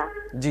কোমরে ব্যথা।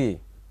 জি,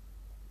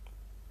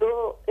 তো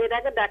এর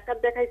আগে ডাক্তার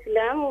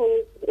দেখাইছিলাম,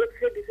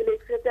 এক্সরে দিছিল।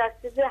 এক্সরেতে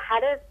আসছে যে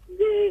হাড়ের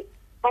যে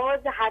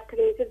কোমরের যে হাড়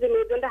থেকে নিচে যে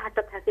মেরুদণ্ডে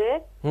হাড়টা থাকে,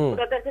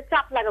 ওটাতে একটা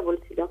চাপ লাগা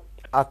বলছিল।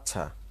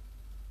 আচ্ছা,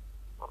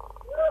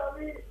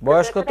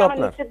 বয়স কত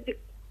আপনার?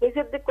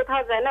 নিচের দিক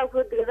কোথাও যায় না,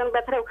 উপরের দিকে যেন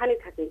ব্যথাটা ওখানেই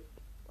থাকে।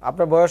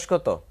 আপনার বয়স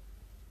কত?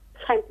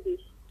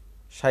 37।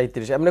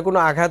 37। আপনি কোনো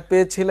আঘাত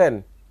পেয়েছিলেন?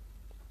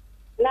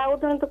 না, ও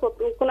ধরনের তো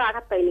কোনো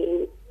আঘাত পাইনি।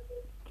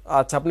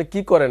 আচ্ছা, আপনি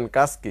কি করেন,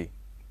 কাজ কি?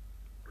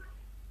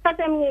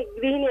 তাতে আমি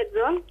গৃহিণী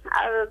একজন,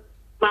 আর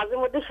মাঝে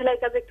মধ্যে সেলাই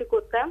কাজ একটু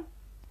করতাম।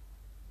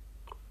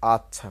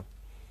 আচ্ছা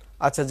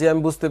আচ্ছা, জি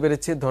আমি বুঝতে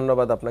পেরেছি,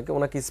 ধন্যবাদ আপনাকে।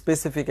 ওনাকে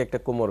স্পেসিফিক একটা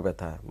কোমর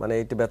ব্যথা, মানে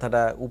এই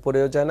ব্যথাটা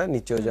উপরেও যায় না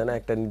নিচেও যায় না,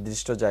 একটা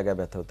নির্দিষ্ট জায়গায়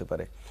ব্যথা হতে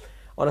পারে।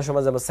 অনেক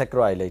সময় যেমন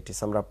স্যাক্রোআইলাইটিস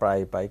আমরা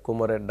প্রায় পাই,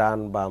 কোমরের ডান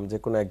বাম যে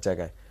কোনো এক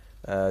জায়গায়,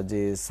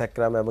 যে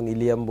স্যাক্রাম এবং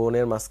ইলিয়াম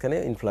বোনের মাঝখানে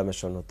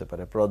ইনফ্লামেশন হতে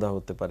পারে, প্রদাহ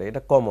হতে পারে,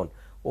 এটা কমন।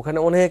 ওখানে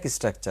অনেক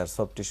স্ট্রাকচার,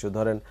 সফট টিস্যু,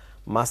 ধরেন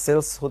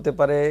মাসেলস হতে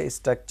পারে,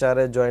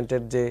 স্ট্রাকচারে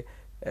জয়েন্টের যে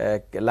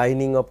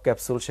লাইনিং অফ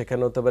ক্যাপসুল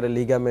সেখানে হতে পারে,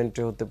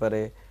 লিগামেন্টে হতে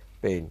পারে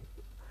পেইন।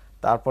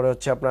 তারপরে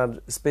হচ্ছে আপনার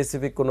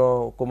স্পেসিফিক কোনো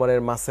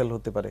কোমরের মাসেল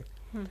হতে পারে,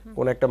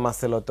 কোন একটা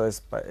মাসেল হয়তো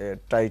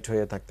টাইট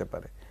হয়ে থাকতে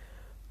পারে।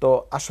 তো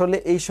আসলে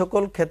এই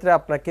সকল ক্ষেত্রে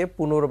আপনাকে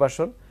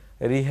পুনর্বাসন,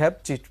 রিহ্যাব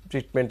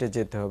ট্রিটমেন্টে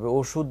যেতে হবে।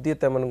 ওষুধ দিয়ে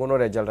তেমন কোনো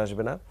রেজাল্ট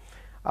আসবে না।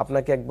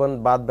 আপনাকে একবার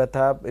বাত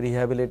ব্যথা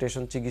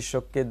রিহ্যাবিলিটেশন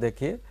চিকিৎসককে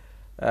দেখিয়ে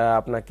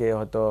আপনাকে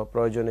হয়তো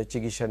প্রয়োজনে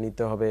চিকিৎসা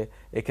নিতে হবে,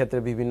 এক্ষেত্রে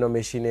বিভিন্ন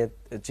মেশিনে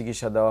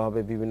চিকিৎসা দেওয়া হবে,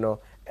 বিভিন্ন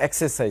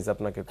এক্সারসাইজ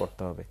আপনাকে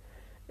করতে হবে।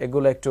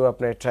 এগুলো একটু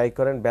আপনি ট্রাই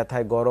করেন।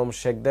 ব্যথায় গরম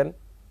সেক দেন,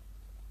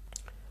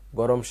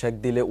 গরম সেক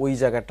দিলে ওই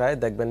জায়গাটায়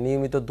দেখবেন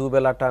নিয়মিত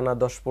দুবেলা টানা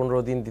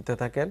 10-15 দিন দিতে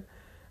থাকেন,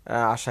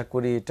 আশা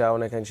করি এটা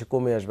অনেকাংশে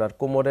কমে আসবে। আর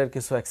কোমরের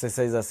কিছু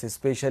এক্সারসাইজ আছে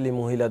স্পেশালি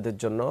মহিলাদের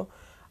জন্য,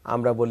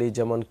 আমরা বলি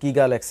যেমন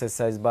কিগাল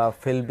এক্সারসাইজ বা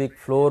ফেলবিক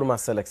ফ্লোর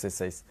মাসেল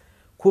এক্সারসাইজ,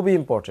 খুবই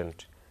ইম্পর্টেন্ট।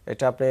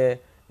 এটা আপনি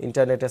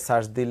ইন্টারনেটে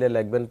সার্চ দিলে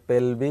লিখবেন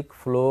পেলভিক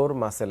ফ্লোর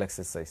মাসেল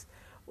এক্সারসাইজ,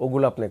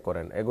 ওগুলো আপনি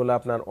করেন, এগুলো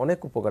আপনার অনেক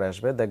উপকারে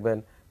আসবে। দেখবেন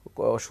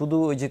শুধু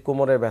ওই যে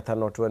কোমরের ব্যথা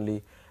নট অনলি,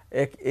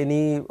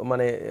 এনি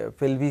মানে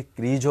পেলভিক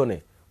রিজনে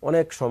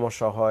অনেক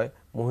সমস্যা হয়,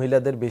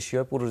 মহিলাদের বেশি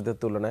হয় পুরুষদের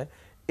তুলনায়,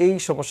 এই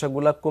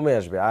সমস্যাগুলো কমে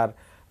আসবে। আর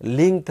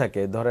লিঙ্ক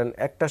থাকে, ধরেন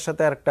একটার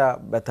সাথে আরেকটা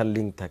ব্যথার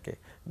লিঙ্ক থাকে,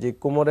 যে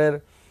কোমরের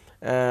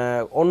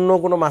অন্য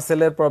কোনো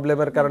মাসেলের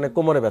প্রবলেমের কারণে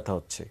কোমরে ব্যথা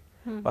হচ্ছে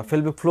বা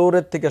পেলভিক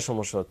ফ্লোরের থেকে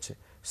সমস্যা হচ্ছে।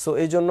 সো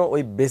এই জন্য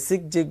ওই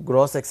বেসিক যে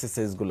গ্রস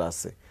এক্সারসাইজগুলো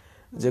আছে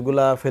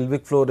যেগুলা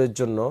পেলভিক ফ্লোরের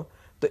জন্য,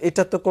 তো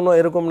এটা তো কোনো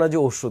এরকম না যে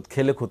ওষুধ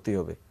খেলে ক্ষতি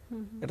হবে,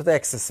 এটা তো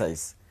এক্সারসাইজ।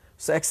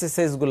 সো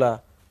এক্সারসাইজগুলা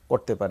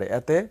করতে পারে,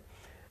 এতে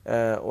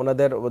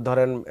ওনাদের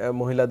ধরেন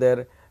মহিলাদের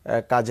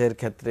কাজের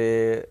ক্ষেত্রে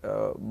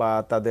বা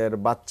তাদের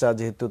বাচ্চা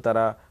যেহেতু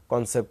তারা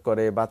কনসেপ্ট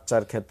করে,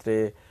 বাচ্চার ক্ষেত্রে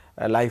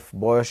লাইফ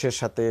বয়সের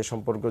সাথে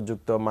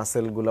সম্পর্কযুক্ত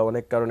মাসেলগুলো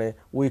অনেক কারণে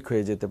উইক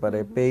হয়ে যেতে পারে,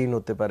 পেইন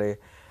হতে পারে,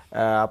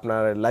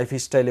 আপনার লাইফ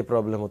স্টাইলে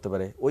প্রবলেম হতে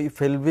পারে। ওই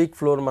পেলভিক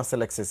ফ্লোর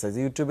মাসেল এক্সারসাইজ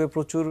ইউটিউবে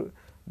প্রচুর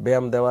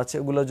ব্যায়াম দেওয়া আছে,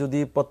 ওগুলো যদি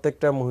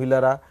প্রত্যেকটা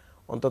মহিলারা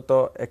অন্তত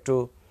একটু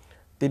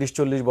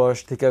 30-40 বয়স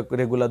থেকে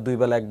রেগুলার 2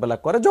 বেলা 1 বেলা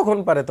করে, যখন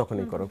পারে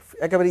তখনই করো,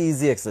 একেবারে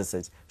ইজি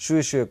এক্সারসাইজ,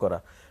 শুয়ে শুয়ে করা,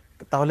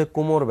 তাহলে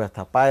কোমর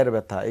ব্যথা, পায়ের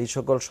ব্যথা, এই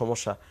সকল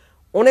সমস্যা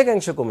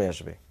অনেকাংশে কমে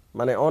আসবে।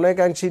 মানে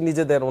অনেকাংশে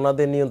নিজেদের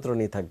ওনাদের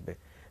নিয়ন্ত্রণই থাকবে,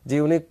 যে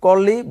উনি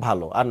করলেই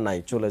ভালো, আর নাই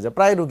চলে যায়।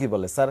 প্রায় রোগী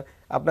বলে, স্যার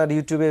আপনার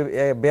ইউটিউবে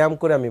ব্যায়াম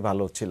করে আমি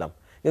ভালো ছিলাম,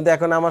 কিন্তু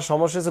এখন আমার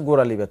সমস্যা হচ্ছে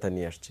গোড়ালি ব্যথা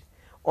নিয়ে আসছি,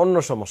 অন্য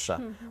সমস্যা।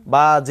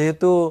 বা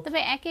যেহেতু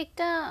তবে এক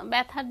একটা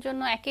ব্যথার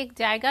জন্য, এক এক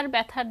জায়গার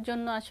ব্যথার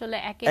জন্য আসলে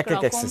এক এক এক এক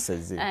রকম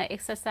এক্সারসাইজ।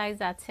 এক্সারসাইজ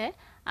আছে।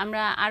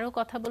 আমরা আরো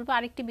কথা বলবো,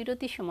 আরেকটি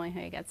বিরতির সময়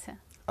হয়ে গেছে।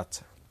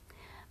 আচ্ছা,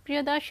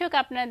 প্রিয় দর্শক,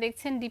 আপনারা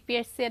দেখছেন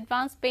ডিপিআরসি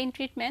অ্যাডভান্স পেইন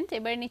ট্রিটমেন্ট।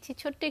 এবার নিচ্ছি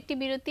ছোট্ট একটি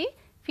বিরতি,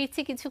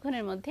 ফিরছি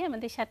কিছুক্ষণের মধ্যে,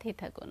 আমাদের সাথেই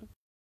থাকুন।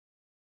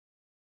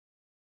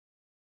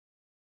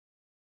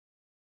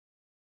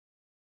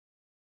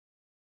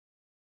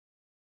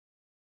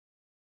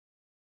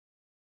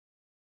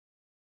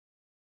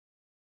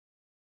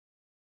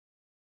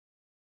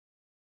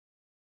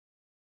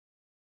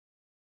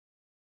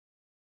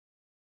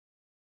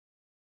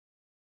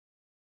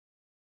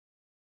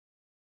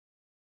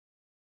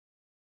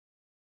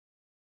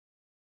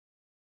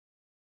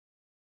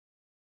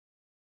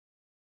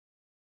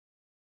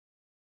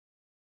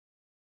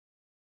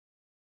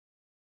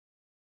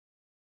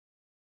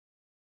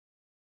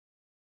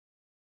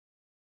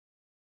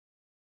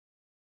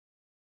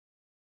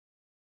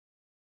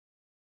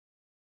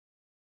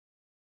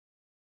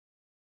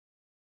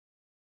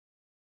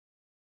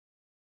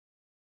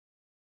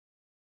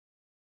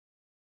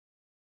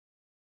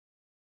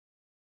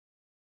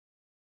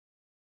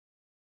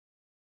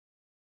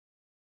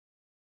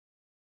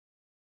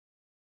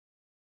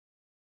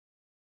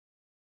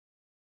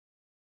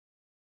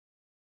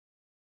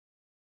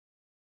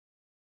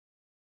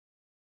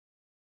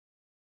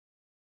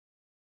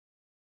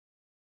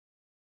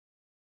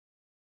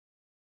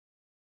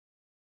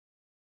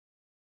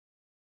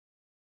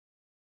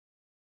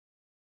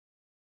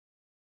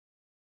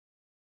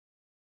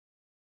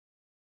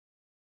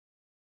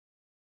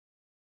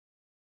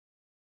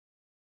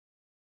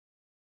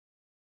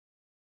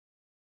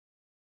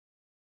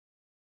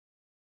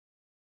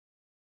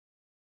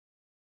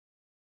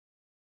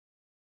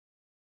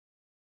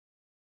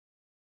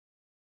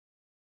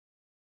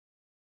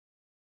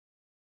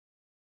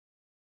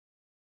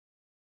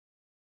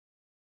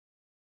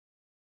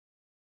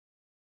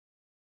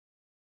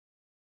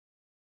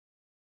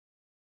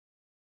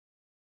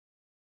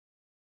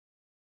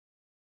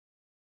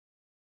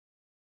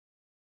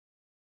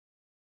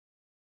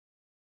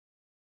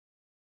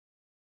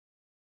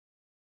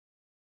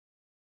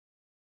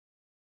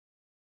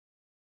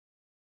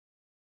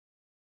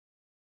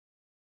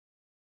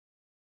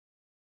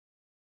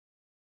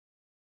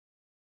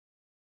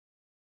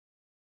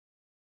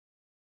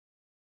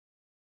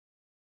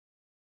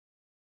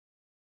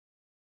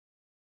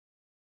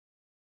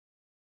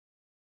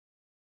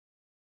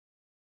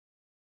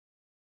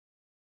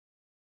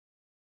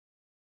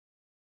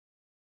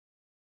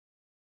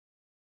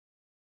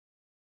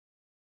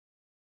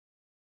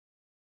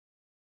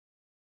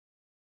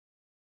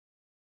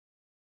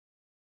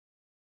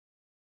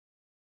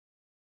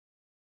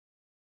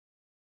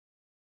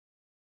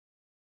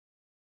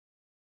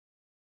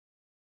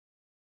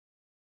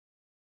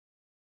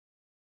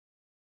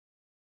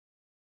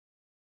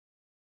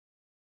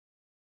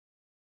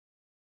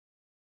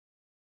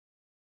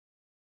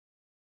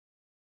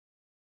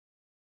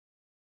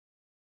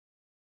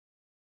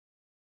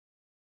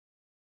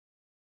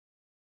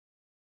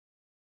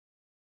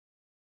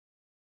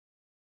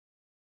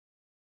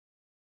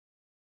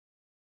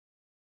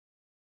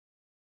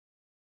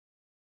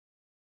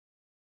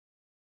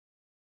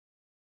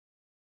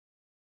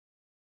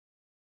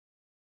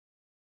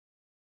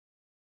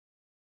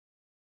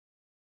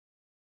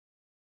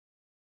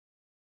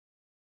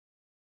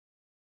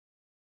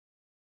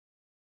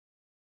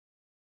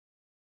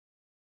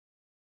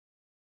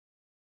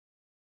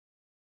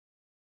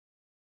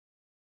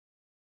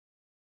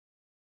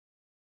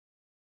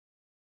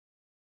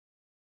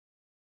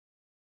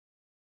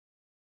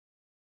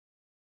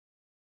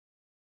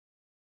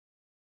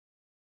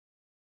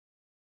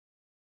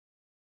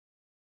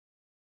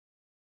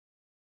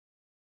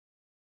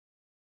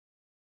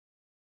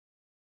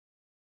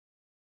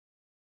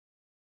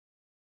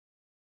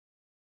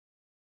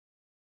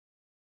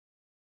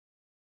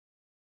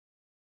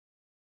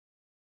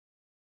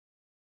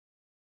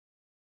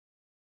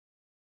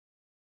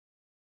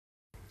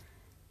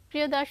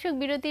 প্রিয় দর্শক,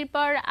 বিরতির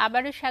পর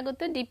আবারও স্বাগত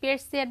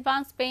ডিপিআরসি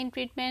অ্যাডভান্স পেইন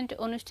ট্রিটমেন্ট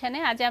অনুষ্ঠানে।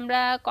 আজ আমরা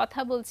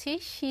কথা বলছি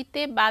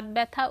শীতে বাত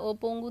ব্যথা ও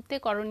পঙ্গুত্বে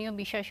করণীয়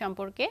বিষয়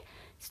সম্পর্কে।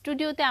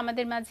 স্টুডিওতে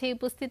আমাদের মাঝে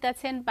উপস্থিত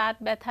আছেন বাত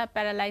ব্যথা,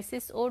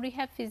 প্যারালাইসিস ও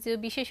রিহ্যাব ফিজিও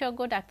বিশেষজ্ঞ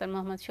ডাক্তার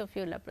মোহাম্মদ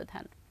শফিউল্লাহ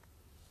প্রধান।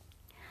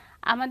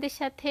 আমাদের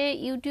সাথে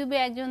ইউটিউবে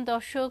একজন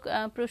দর্শক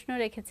প্রশ্ন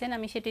রেখেছেন,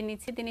 আমি সেটি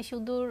নিচ্ছি। তিনি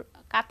সুদূর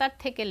কাতার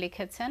থেকে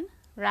লিখেছেন,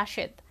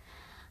 রাশেদ,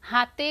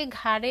 হাতে,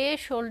 ঘাড়ে,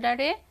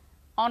 শোল্ডারে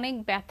অনেক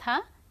ব্যথা,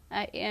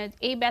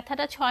 এই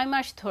ব্যথাটা 6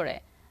 মাস ধরে,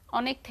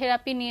 অনেক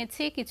থেরাপি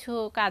নিয়েছি, কিছু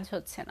কাজ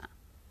হচ্ছে না।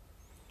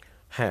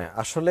 হ্যাঁ,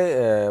 আসলে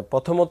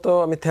প্রথমত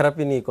আমি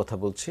থেরাপি নিয়ে কথা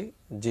বলছি,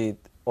 যে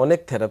অনেক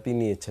থেরাপি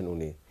নিয়েছেন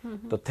উনি।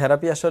 তো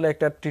থেরাপি আসলে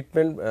একটা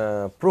ট্রিটমেন্ট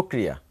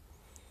প্রক্রিয়া,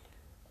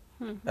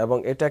 এবং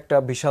এটা একটা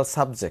বিশাল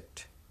সাবজেক্ট।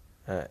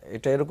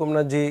 এটা এরকম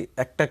না যে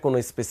একটা কোনো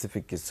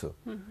স্পেসিফিক কিছু।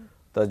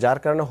 তো যার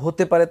কারণে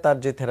হতে পারে তার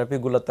যে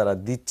থেরাপিগুলো তারা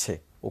দিচ্ছে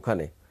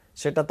ওখানে,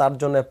 সেটা তার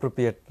জন্য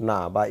অ্যাপ্রোপ্রিয়েট না,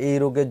 বা এই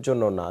রোগের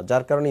জন্য না,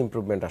 যার কারণে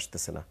ইমপ্রুভমেন্ট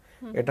আসতেছে না।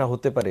 এটা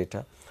হতে পারে।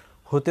 এটা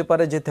হতে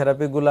পারে যে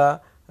থেরাপিগুলা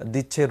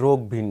দিচ্ছে রোগ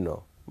ভিন্ন,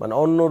 মানে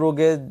অন্য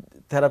রোগে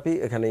থেরাপি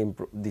এখানে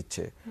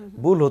দিচ্ছে,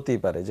 ভুল হতেই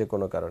পারে যে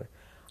কোনো কারণে।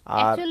 আর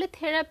অ্যাকচুয়ালি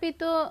থেরাপি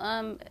তো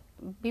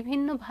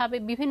বিভিন্ন ভাবে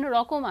বিভিন্ন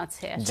রকম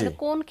আছে, আসলে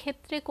কোন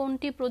ক্ষেত্রে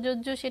কোনটি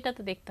প্রযোজ্য সেটা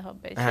তো দেখতে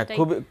হবে। হ্যাঁ,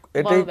 খুব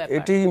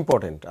এটাই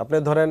ইম্পর্টেন্ট। আপনি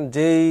ধরেন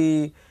যেই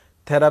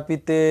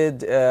থেরাপিতে,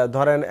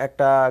 ধরেন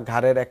একটা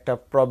ঘাড়ের একটা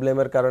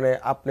প্রবলেমের কারণে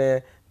আপনি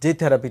যে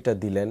থেরাপিটা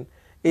দিলেন,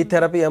 এই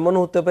থেরাপি এমন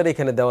হতে পারে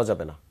এখানে দেওয়া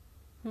যাবে না,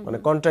 মানে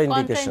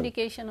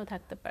কন্ট্রাইন্ডিকেশনও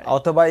থাকতে পারে,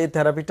 অথবা এই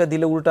থেরাপিটা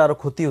দিলে উল্টা আরো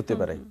ক্ষতি হতে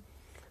পারে।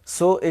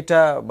 সো এটা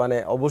মানে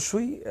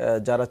অবশ্যই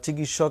যারা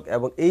চিকিৎসক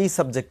এবং এই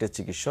সাবজেক্টের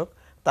চিকিৎসক,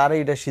 তারা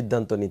এটা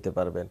সিদ্ধান্ত নিতে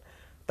পারবেন।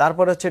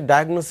 তারপর হচ্ছে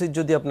ডায়াগনোসিস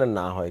যদি আপনার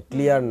না হয়,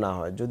 ক্লিয়ার না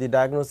হয়, যদি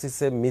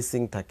ডায়াগনোসিসে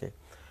মিসিং থাকে,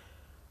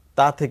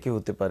 তা থেকে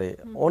হতে পারে।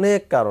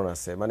 অনেক কারণ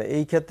আছে, মানে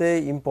এই ক্ষেত্রে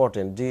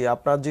ইম্পর্টেন্ট যে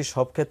আপনার যে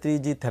সব ক্ষেত্রেই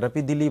যে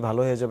থেরাপি দিলেই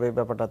ভালো হয়ে যাবে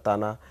ব্যাপারটা তা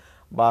না,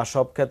 বা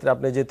সব ক্ষেত্রে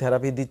আপনি যে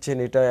থেরাপি দিচ্ছেন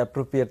এটা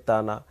অ্যাপ্রোপ্রিয়েট তা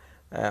না।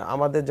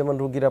 আমাদের যেমন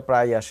রুগীরা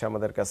প্রায় আসে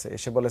আমাদের কাছে,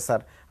 এসে বলে,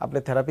 স্যার আপনি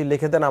থেরাপি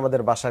লিখে দেন,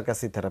 আমাদের বাসার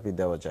কাছেই থেরাপি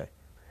দেওয়া যায়।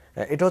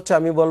 এটা হচ্ছে,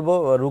 আমি বলবো,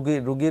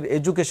 রুগীর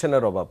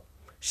এডুকেশনের অভাব,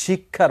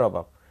 শিক্ষার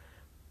অভাব।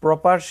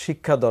 প্রপার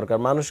শিক্ষা দরকার,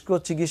 মানুষকেও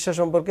চিকিৎসা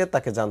সম্পর্কে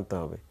তাকে জানতে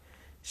হবে,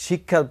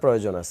 শিক্ষার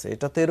প্রয়োজন আছে।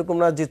 এটা তো এরকম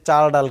না যে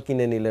চাল ডাল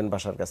কিনে নিলেন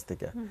বাসার কাছ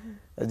থেকে,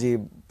 যে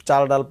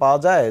চাল ডাল পাওয়া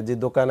যায় যে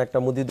দোকান, একটা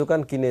মুদি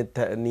দোকান কিনে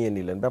নিয়ে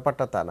নিলেন,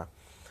 ব্যাপারটা তা না।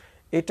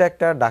 এটা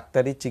একটা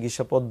ডাক্তারি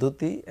চিকিৎসা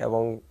পদ্ধতি,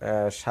 এবং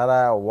সারা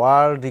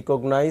ওয়ার্ল্ড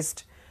রিকগনাইজড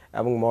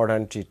এবং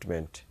মডার্ন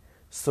ট্রিটমেন্ট।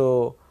 সো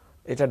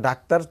এটা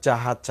ডাক্তার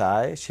যাহা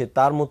চায় সে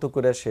তার মতো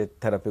করে সে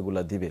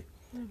থেরাপিগুলো দিবে।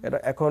 এটা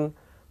এখন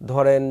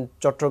ধরেন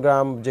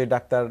চট্টগ্রাম যে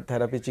ডাক্তার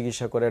থেরাপি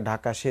চিকিৎসা করে,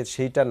 ঢাকা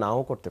সেইটা নাও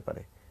করতে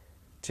পারে,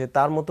 সে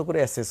তার মতো করে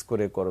অ্যাসেস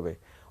করে করবে।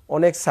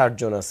 অনেক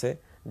সার্জন আছে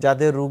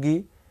যাদের রুগী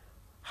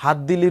হাত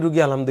দিলি রুগী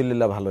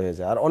আলহামদুলিল্লাহ ভালো হয়ে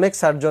যায়, আর অনেক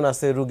সার্জন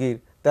আছে রুগীর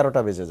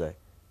 13টা বেজে যায়।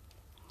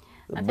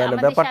 মানে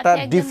ব্যাপারটা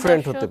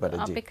ডিফারেন্ট হতে পারে।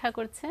 জি, অপেক্ষা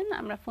করছেন,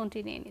 আমরা ফোনটি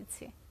নিয়ে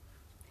নিচ্ছি।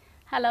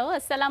 হ্যালো,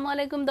 আসসালামু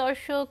আলাইকুম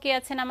দর্শক, কে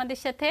আছেন আমাদের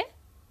সাথে?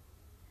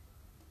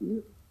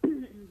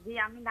 জি,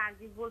 আমি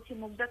নার্গিস বলছি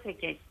মুগদা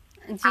থেকে।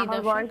 জি,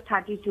 আমার বয়স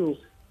 32।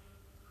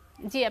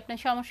 জি, আপনার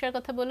সমস্যার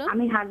কথা বলুন।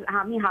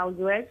 আমি হাউস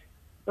ওয়াইফ।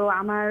 তো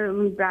আমার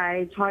প্রায়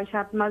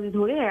 6-7 মাস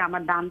ধরে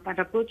আমার ডান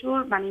পাটা প্রচুর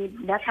মানে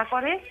ব্যথা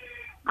করে,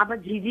 আবার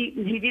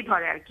ঝিঝি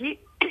ধরে আর কি,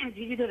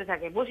 ঝিঝি ধরে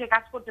থাকে, বসে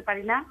কাজ করতে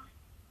পারি না।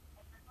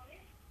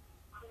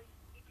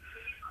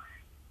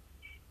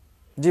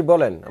 জি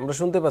বলেন, আমরা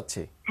শুনতে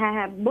পাচ্ছি। হ্যাঁ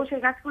হ্যাঁ, বসে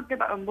কাজ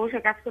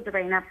করতে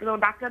পারি না। তো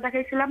ডাক্তার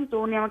দেখাইছিলাম, তো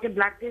উনি আমাকে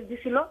ব্লাড টেস্ট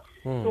দিছিল,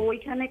 তো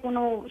ওইখানে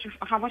কোনো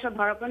সমস্যা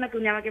ধরা পড়ে না। তো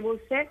উনি আমাকে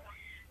বলছে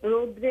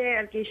রোদ্রে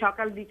আর কি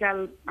সকাল বিকাল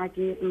আর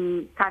কি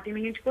 30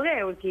 মিনিট করে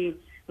আর কি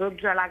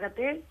রোদ্রা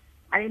লাগাতে,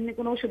 আর এমনি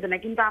কোনো ওষুধ না।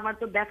 কিন্তু আমার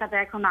তো ব্যথাটা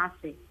এখন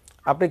আছে।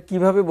 আপনি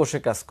কিভাবে বসে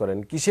কাজ করেন,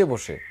 কিসে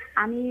বসে?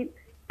 আমি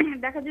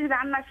দেখা যায়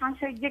রান্না,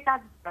 সাংসারিক যে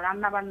কাজ,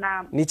 রান্না বান্না,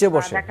 নিচে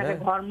বসে, দেখা যায়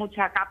ঘর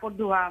মোছা, কাপড়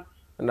ধোয়া।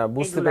 না,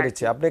 বুঝতে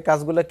পেরেছি। আপনি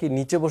কাজগুলো কি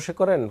নিচে বসে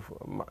করেন?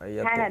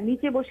 হ্যাঁ,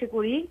 নিচে বসে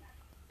করি।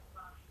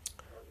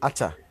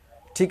 আচ্ছা,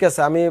 ঠিক আছে,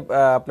 আমি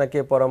আপনাকে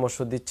পরামর্শ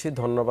দিচ্ছি।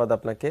 ধন্যবাদ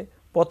আপনাকে।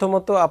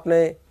 প্রথমত আপনি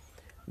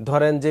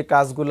ধরেন যে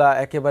কাজগুলা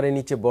একেবারে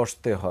নিচে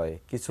বসতে হয়,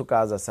 কিছু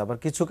কাজ আছে, আবার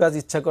কিছু কাজ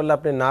ইচ্ছা করলে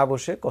আপনি না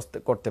বসে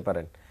করতে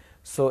পারেন।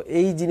 সো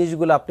এই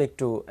জিনিসগুলো আপনি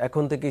একটু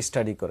এখন থেকে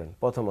স্টাডি করেন।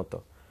 প্রথমত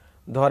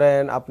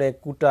ধরেন আপনি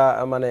কুটা,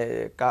 মানে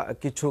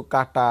কিছু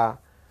কাটা,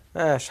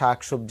 শাক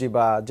সবজি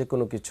বা যে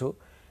কোনো কিছু,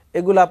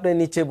 এগুলো আপনি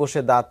নিচে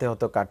বসে দাঁতে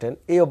হয়তো কাটেন।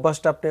 এই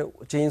অভ্যাসটা আপনি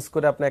চেঞ্জ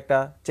করে আপনি একটা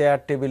চেয়ার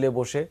টেবিলে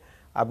বসে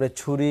আপনি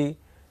ছুরি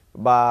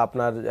বা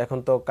আপনার এখন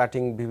তো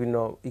কাটিং বিভিন্ন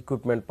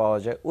ইকুইপমেন্ট পাওয়া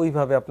যায়,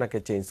 ওইভাবে আপনাকে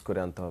চেঞ্জ করে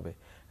আনতে হবে।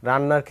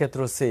 রান্নার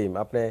ক্ষেত্রেও সেম,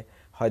 আপনি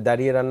হয়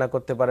দাঁড়িয়ে রান্না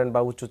করতে পারেন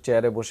বা উঁচু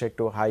চেয়ারে বসে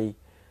একটু হাই,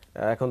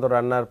 এখন তো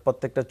রান্নার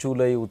প্রত্যেকটা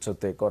চুলাই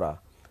উঁচুতে করা।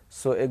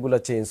 সো এগুলো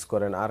চেঞ্জ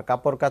করেন। আর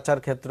কাপড় কাচার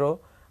ক্ষেত্রেও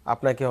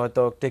আপনাকে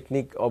হয়তো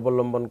টেকনিক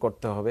অবলম্বন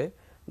করতে হবে।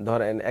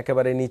 ধরেন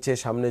একেবারে নিচে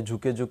সামনে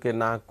ঝুঁকে ঝুঁকে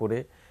না করে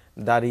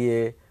দাঁড়িয়ে,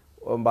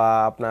 বা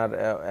আপনার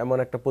এমন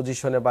একটা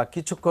পজিশনে বা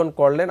কিছুক্ষণ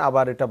করলেন,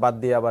 আবার এটা বাদ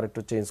দিয়ে আবার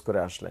একটু চেঞ্জ করে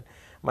আসলেন।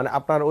 মানে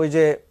আপনার ওই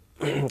যে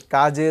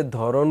কাজের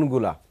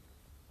ধরনগুলা,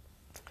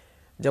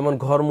 যেমন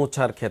ঘর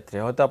মোছার ক্ষেত্রে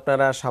হয়তো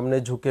আপনারা সামনে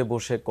ঝুঁকে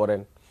বসে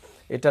করেন,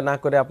 এটা না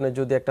করে আপনি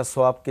যদি একটা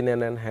সোয়াব কিনে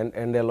নেন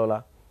হ্যান্ডেলওয়ালা,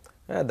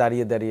 হ্যাঁ,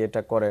 দাঁড়িয়ে দাঁড়িয়ে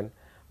এটা করেন,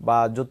 বা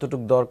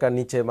যতটুকু দরকার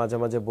নিচে মাঝে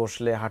মাঝে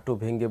বসলে হাঁটু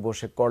ভেঙে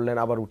বসে করলেন,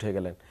 আবার উঠে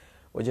গেলেন।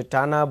 ওই যে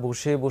টানা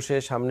বসে বসে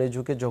সামনে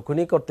ঝুঁকে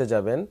যখনই করতে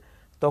যাবেন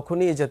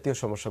তখনই এই জাতীয়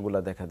সমস্যাগুলো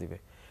দেখা দিবে।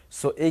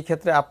 সো এই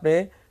ক্ষেত্রে আপনি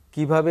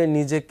কিভাবে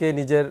নিজেকে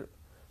নিজের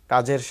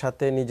কাজের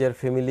সাথে, নিজের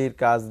ফ্যামিলির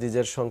কাজ,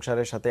 নিজের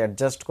সংসারের সাথে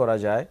অ্যাডজাস্ট করা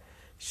যায়,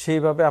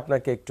 সেইভাবে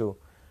আপনাকে একটু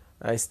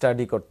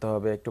স্টাডি করতে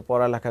হবে, একটু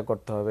পড়ালেখা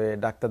করতে হবে,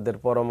 ডাক্তারদের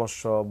পরামর্শ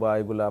বা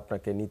এগুলো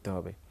আপনাকে নিতে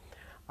হবে।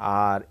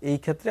 আর এই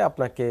ক্ষেত্রে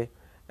আপনাকে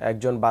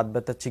একজন বাত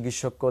ব্যথার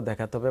চিকিৎসককেও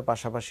দেখাতে হবে,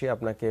 পাশাপাশি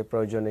আপনাকে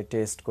প্রয়োজনে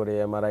টেস্ট করে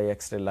এমআরআই,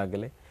 এক্সরে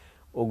লাগলে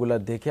ওগুলা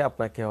দেখে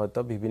আপনাকে হয়তো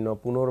বিভিন্ন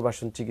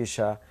পুনর্বাসন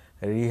চিকিৎসা,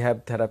 রিহ্যাব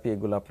থেরাপি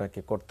এগুলো আপনাকে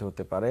করতে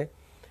হতে পারে।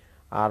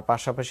 আর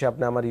পাশাপাশি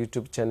আপনি আমার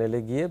ইউটিউব চ্যানেলে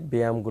গিয়ে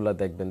ব্যায়ামগুলো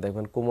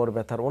দেখবেন, কোমর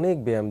ব্যথার অনেক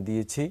ব্যায়াম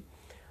দিয়েছি,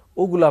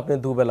 ওগুলো আপনি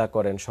দুবেলা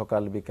করেন,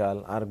 সকাল বিকাল।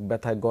 আর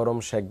ব্যথায় গরম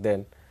সেক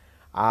দেন।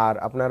 আর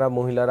আপনারা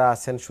মহিলারা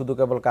আছেন শুধু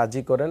কেবল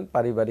কাজই করেন,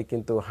 পারিবারিক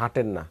কিন্তু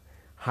হাঁটেন না,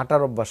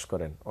 হাঁটার অভ্যাস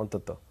করেন,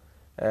 অন্তত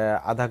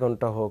আধা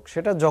ঘন্টা হোক,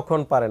 সেটা যখন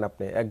পারেন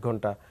আপনি 1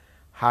 ঘন্টা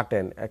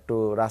হাঁটেন, একটু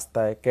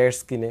রাস্তায় ক্যাটস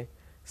কিনে,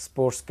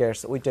 স্পোর্টস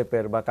ক্যাটস ওই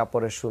টাইপের, বা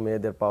কাপড়ের শু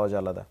মেয়েদের পাওয়া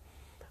যায় আলাদা,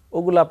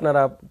 ওগুলো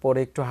আপনারা পরে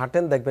একটু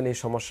হাঁটেন, দেখবেন এই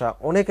সমস্যা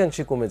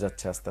অনেকাংশে কমে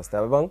যাচ্ছে আস্তে আস্তে।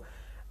 এবং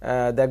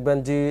দেখবেন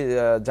যে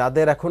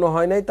যাদের এখনো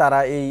হয় নাই তারা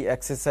এই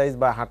এক্সারসাইজ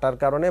বা হাঁটার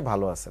কারণে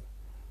ভালো আছে।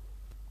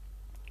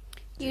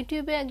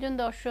 ইউটিউবে একজন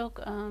দর্শক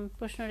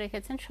প্রশ্ন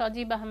রেখেছেন,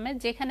 সজীব আহমেদ,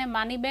 যেখানে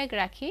মানি ব্যাগ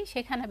রাখি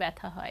সেখানে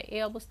ব্যথা হয়,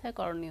 এই অবস্থায়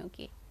করণীয়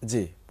কি?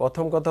 জি,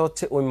 প্রথম কথা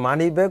হচ্ছে ওই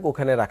মানি ব্যাগ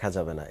ওখানে রাখা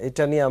যাবে না।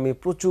 এটা নিয়ে আমি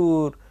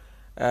প্রচুর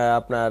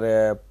আপনার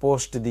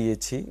পোস্ট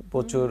দিয়েছি,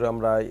 প্রচুর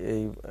আমরা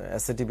এই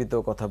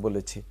এসএটিভিতেও কথা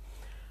বলেছি।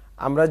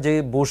 আমরা যে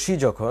বসি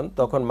যখন,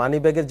 তখন মানি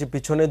ব্যাগের যে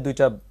পিছনের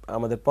 2টা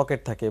আমাদের পকেট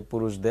থাকে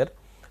পুরুষদের,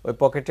 ওই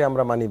পকেটে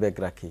আমরা মানি ব্যাগ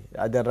রাখি,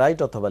 আইদার রাইট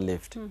অথবা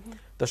লেফট।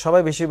 তো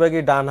সবাই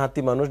বেশিরভাগই ডান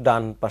হাতি মানুষ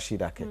ডান পাশেই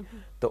রাখে।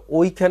 তো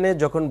ওইখানে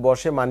যখন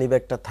বসে মানি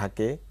ব্যাগটা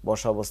থাকে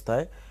বসা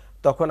অবস্থায়,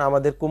 তখন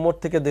আমাদের কোমর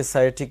থেকে যে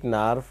সায়াটিক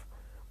নার্ভ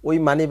ওই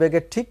মানি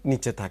ব্যাগের ঠিক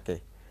নিচে থাকে,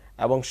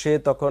 এবং সে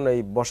তখন এই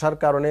বসার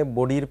কারণে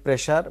বডির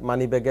প্রেসার,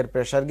 মানি ব্যাগের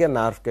প্রেসার গিয়ে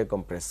নার্ভকে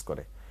কম্প্রেস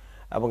করে,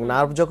 এবং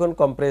নার্ভ যখন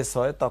কম্প্রেস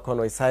হয় তখন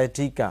ওই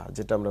সায়াটিকা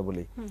যেটা আমরা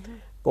বলি,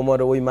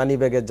 কোমরে ওই মানি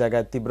ব্যাগের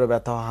জায়গায় তীব্র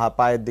ব্যথা,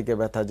 পায়ের দিকে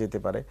ব্যথা যেতে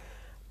পারে।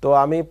 তো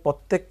আমি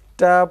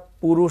প্রত্যেকটা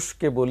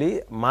পুরুষকে বলি,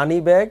 মানি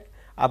ব্যাগ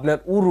আপনার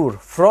উরুর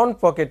ফ্রন্ট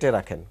পকেটে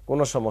রাখেন,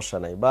 কোনো সমস্যা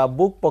নাই, বা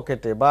বুক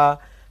পকেটে বা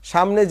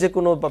সামনে যে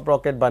কোনো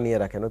পকেট বানিয়ে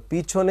রাখেন। ওই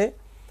পিছনে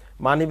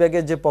মানি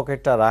ব্যাগের যে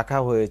পকেটটা রাখা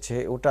হয়েছে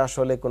ওটা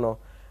আসলে কোনো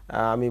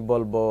আমি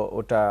বলবো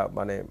ওটা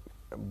মানে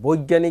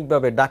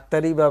বৈজ্ঞানিকভাবে,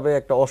 ডাক্তারিভাবে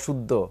একটা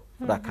অশুদ্ধ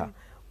রাখা,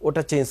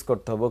 ওটা চেঞ্জ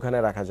করতে হবে, ওখানে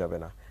রাখা যাবে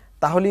না,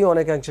 তাহলেই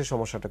অনেকাংশে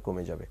সমস্যাটা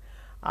কমে যাবে।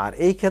 আর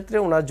এই ক্ষেত্রে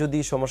ওনার যদি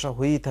সমস্যা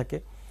হয়েই থাকে,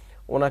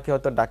 ওনাকে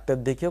হয়তো ডাক্তার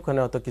দেখে ওখানে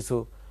হয়তো কিছু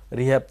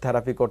রিহ্যাব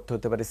থেরাপি করতে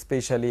হতে পারে।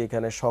 স্পেশালি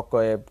এখানে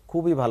শকওয়েভ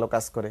খুবই ভালো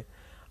কাজ করে।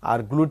 আর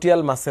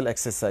গ্লুটিয়াল মাসেল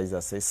এক্সারসাইজ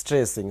আছে,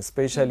 tracing,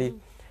 specially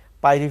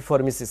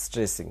piriformis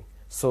tracing.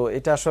 So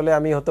এটা আসলে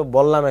আমি হয়তো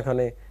বললাম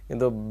এখানে,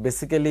 কিন্তু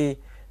বেসিক্যালি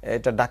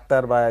এটা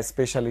ডাক্তার বা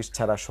স্পেশালিস্ট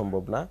ছাড়া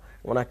সম্ভব না।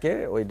 ওনাকে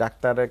ওই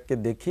ডাক্তারকে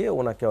দেখিয়ে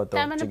ওনাকে হয়তো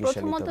চিকিৎসা নিতে হবে।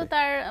 প্রথমত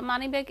তার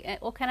মানিব্যাগ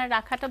ওখানে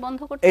রাখাটা বন্ধ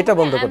করতে হবে, এটা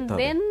বন্ধ করতে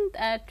হবে, দেন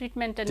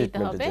ট্রিটমেন্টটা নিতে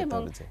হবে,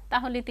 এবং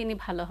তাহলে তিনি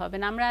ভালো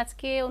হবেন। আমরা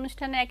আজকে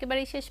অনুষ্ঠানের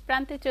একেবারে শেষ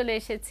প্রান্তে চলে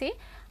এসেছি।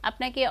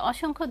 আপনাকে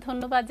অসংখ্য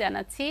ধন্যবাদ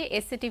জানাচ্ছি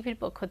এসএটিভির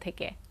পক্ষ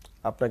থেকে।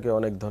 আপনাকে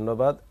অনেক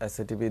ধন্যবাদ।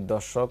 এসএটিভির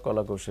দর্শক,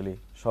 কলাকৌশলী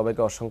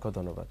সবাইকে অসংখ্য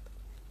ধন্যবাদ।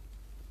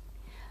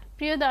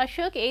 প্রিয়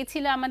দর্শক, এই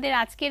ছিল আমাদের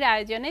আজকের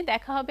আয়োজনে।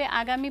 দেখা হবে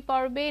আগামী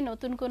পর্বে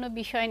নতুন কোনো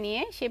বিষয়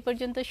নিয়ে। সে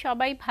পর্যন্ত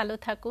সবাই ভালো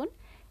থাকুন।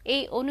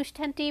 এই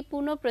অনুষ্ঠানটি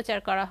পুনঃপ্রচার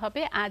করা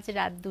হবে আজ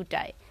রাত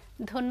 2টায়।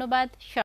 ধন্যবাদ।